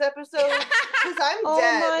to these episodes? Because I'm Oh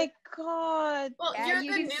dead. my God. Well, Yeah, you're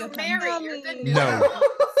you the can new still come. Mary. You're the new. No.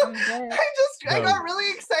 I No. got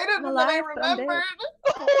really excited and then I remembered.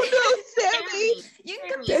 Oh no, Sammy. You can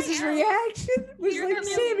come This is reaction was You're like the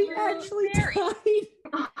Sammy new actually Mary. died.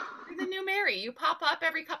 You're the new Mary. You pop up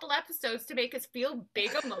every couple episodes to make us feel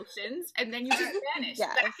big emotions, and then you just vanish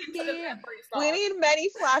Yes. back into the memory We fog. need many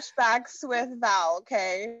flashbacks with Val,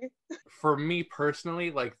 okay? For me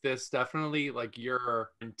personally, like this definitely like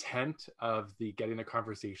your intent of the getting the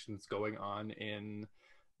conversations going on in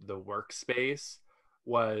the workspace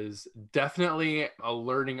was definitely a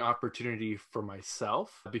learning opportunity for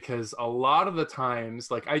myself, because a lot of the times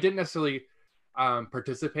like I didn't necessarily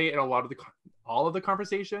participate in all of the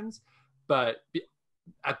conversations, but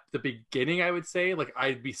at the beginning I would say like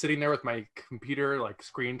I'd be sitting there with my computer like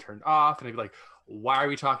screen turned off and I'd be like, why are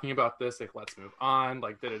we talking about this, like let's move on,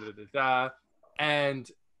 like da da da da da. And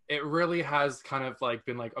it really has kind of like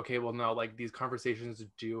been like, okay, well no, like these conversations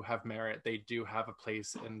do have merit, they do have a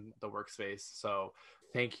place in the workspace, so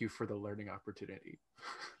thank you for the learning opportunity.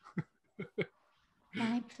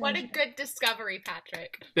 What a good discovery,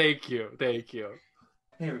 Patrick. Thank you.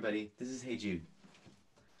 Hey everybody, this is Hey Jude.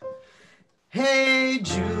 Hey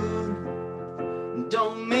Jude,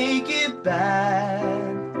 don't make it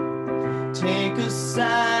bad. Take a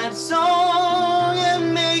sad song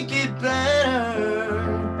and make it better.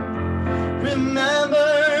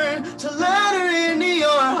 Remember to let her into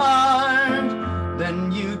your heart.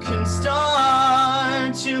 Then you can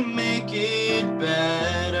start to make it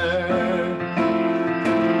better.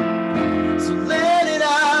 So let it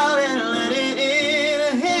out and let it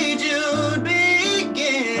in. Hey Jude,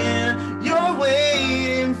 begin. You're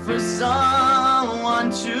waiting for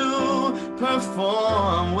someone to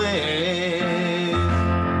perform with.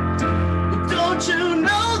 Don't you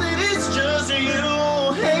know that it's just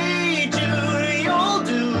you? Hey Jude, you'll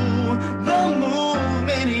do the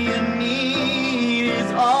movement you need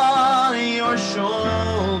is on your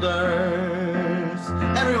shoulders.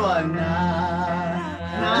 Everyone,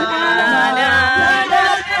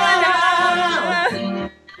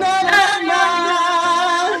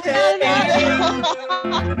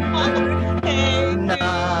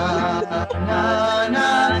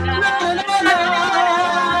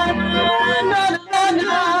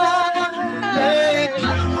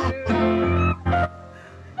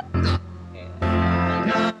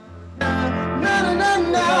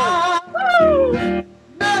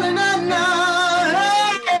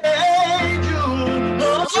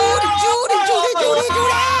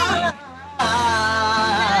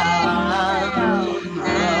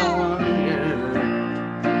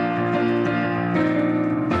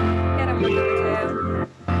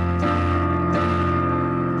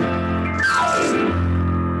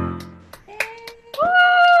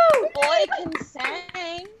 Boy can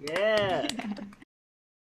sing. Yeah.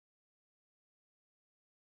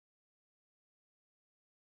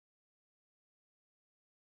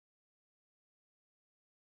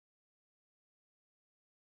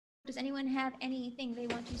 Does anyone have anything they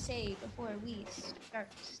want to say before we start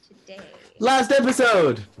today? Last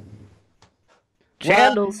episode.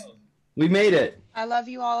 Chandles. We made it. I love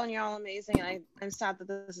you all and you're all amazing, and I'm sad that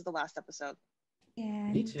this is the last episode.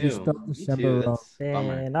 Yeah. Me too. You spelled Me December too. wrong. That's a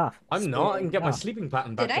bummer. Enough. I'm not. I can get my Enough. sleeping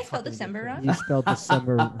pattern back. Did to I spell fucking December good. wrong? You spelled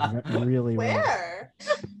December really wrong. Where?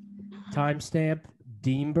 Timestamp,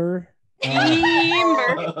 Deember.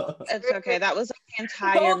 It's okay. That was like the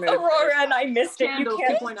entire Both movie. Aurora and I missed it. You Candle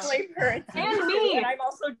can't 2.0. blame her. It's And me. And I'm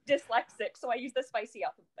also dyslexic, so I use the spicy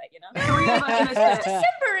alphabet, you know? 3 of us missed it.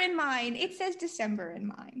 December in mine. It says December in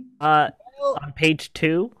mine. On page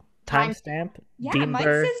 2, timestamp. Yeah, mine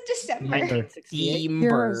Deember, says December.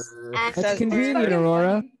 1968. That's convenient,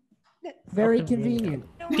 Aurora. Very convenient.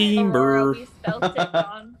 No, Timber. We spelled it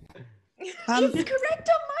wrong. It's correct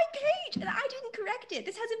on my page, and I didn't correct it.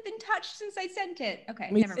 This hasn't been touched since I sent it. Okay,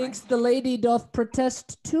 never mind. Methinks the lady doth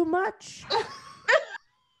protest too much.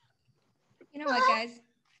 You know what, guys?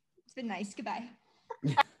 It's been nice. Goodbye.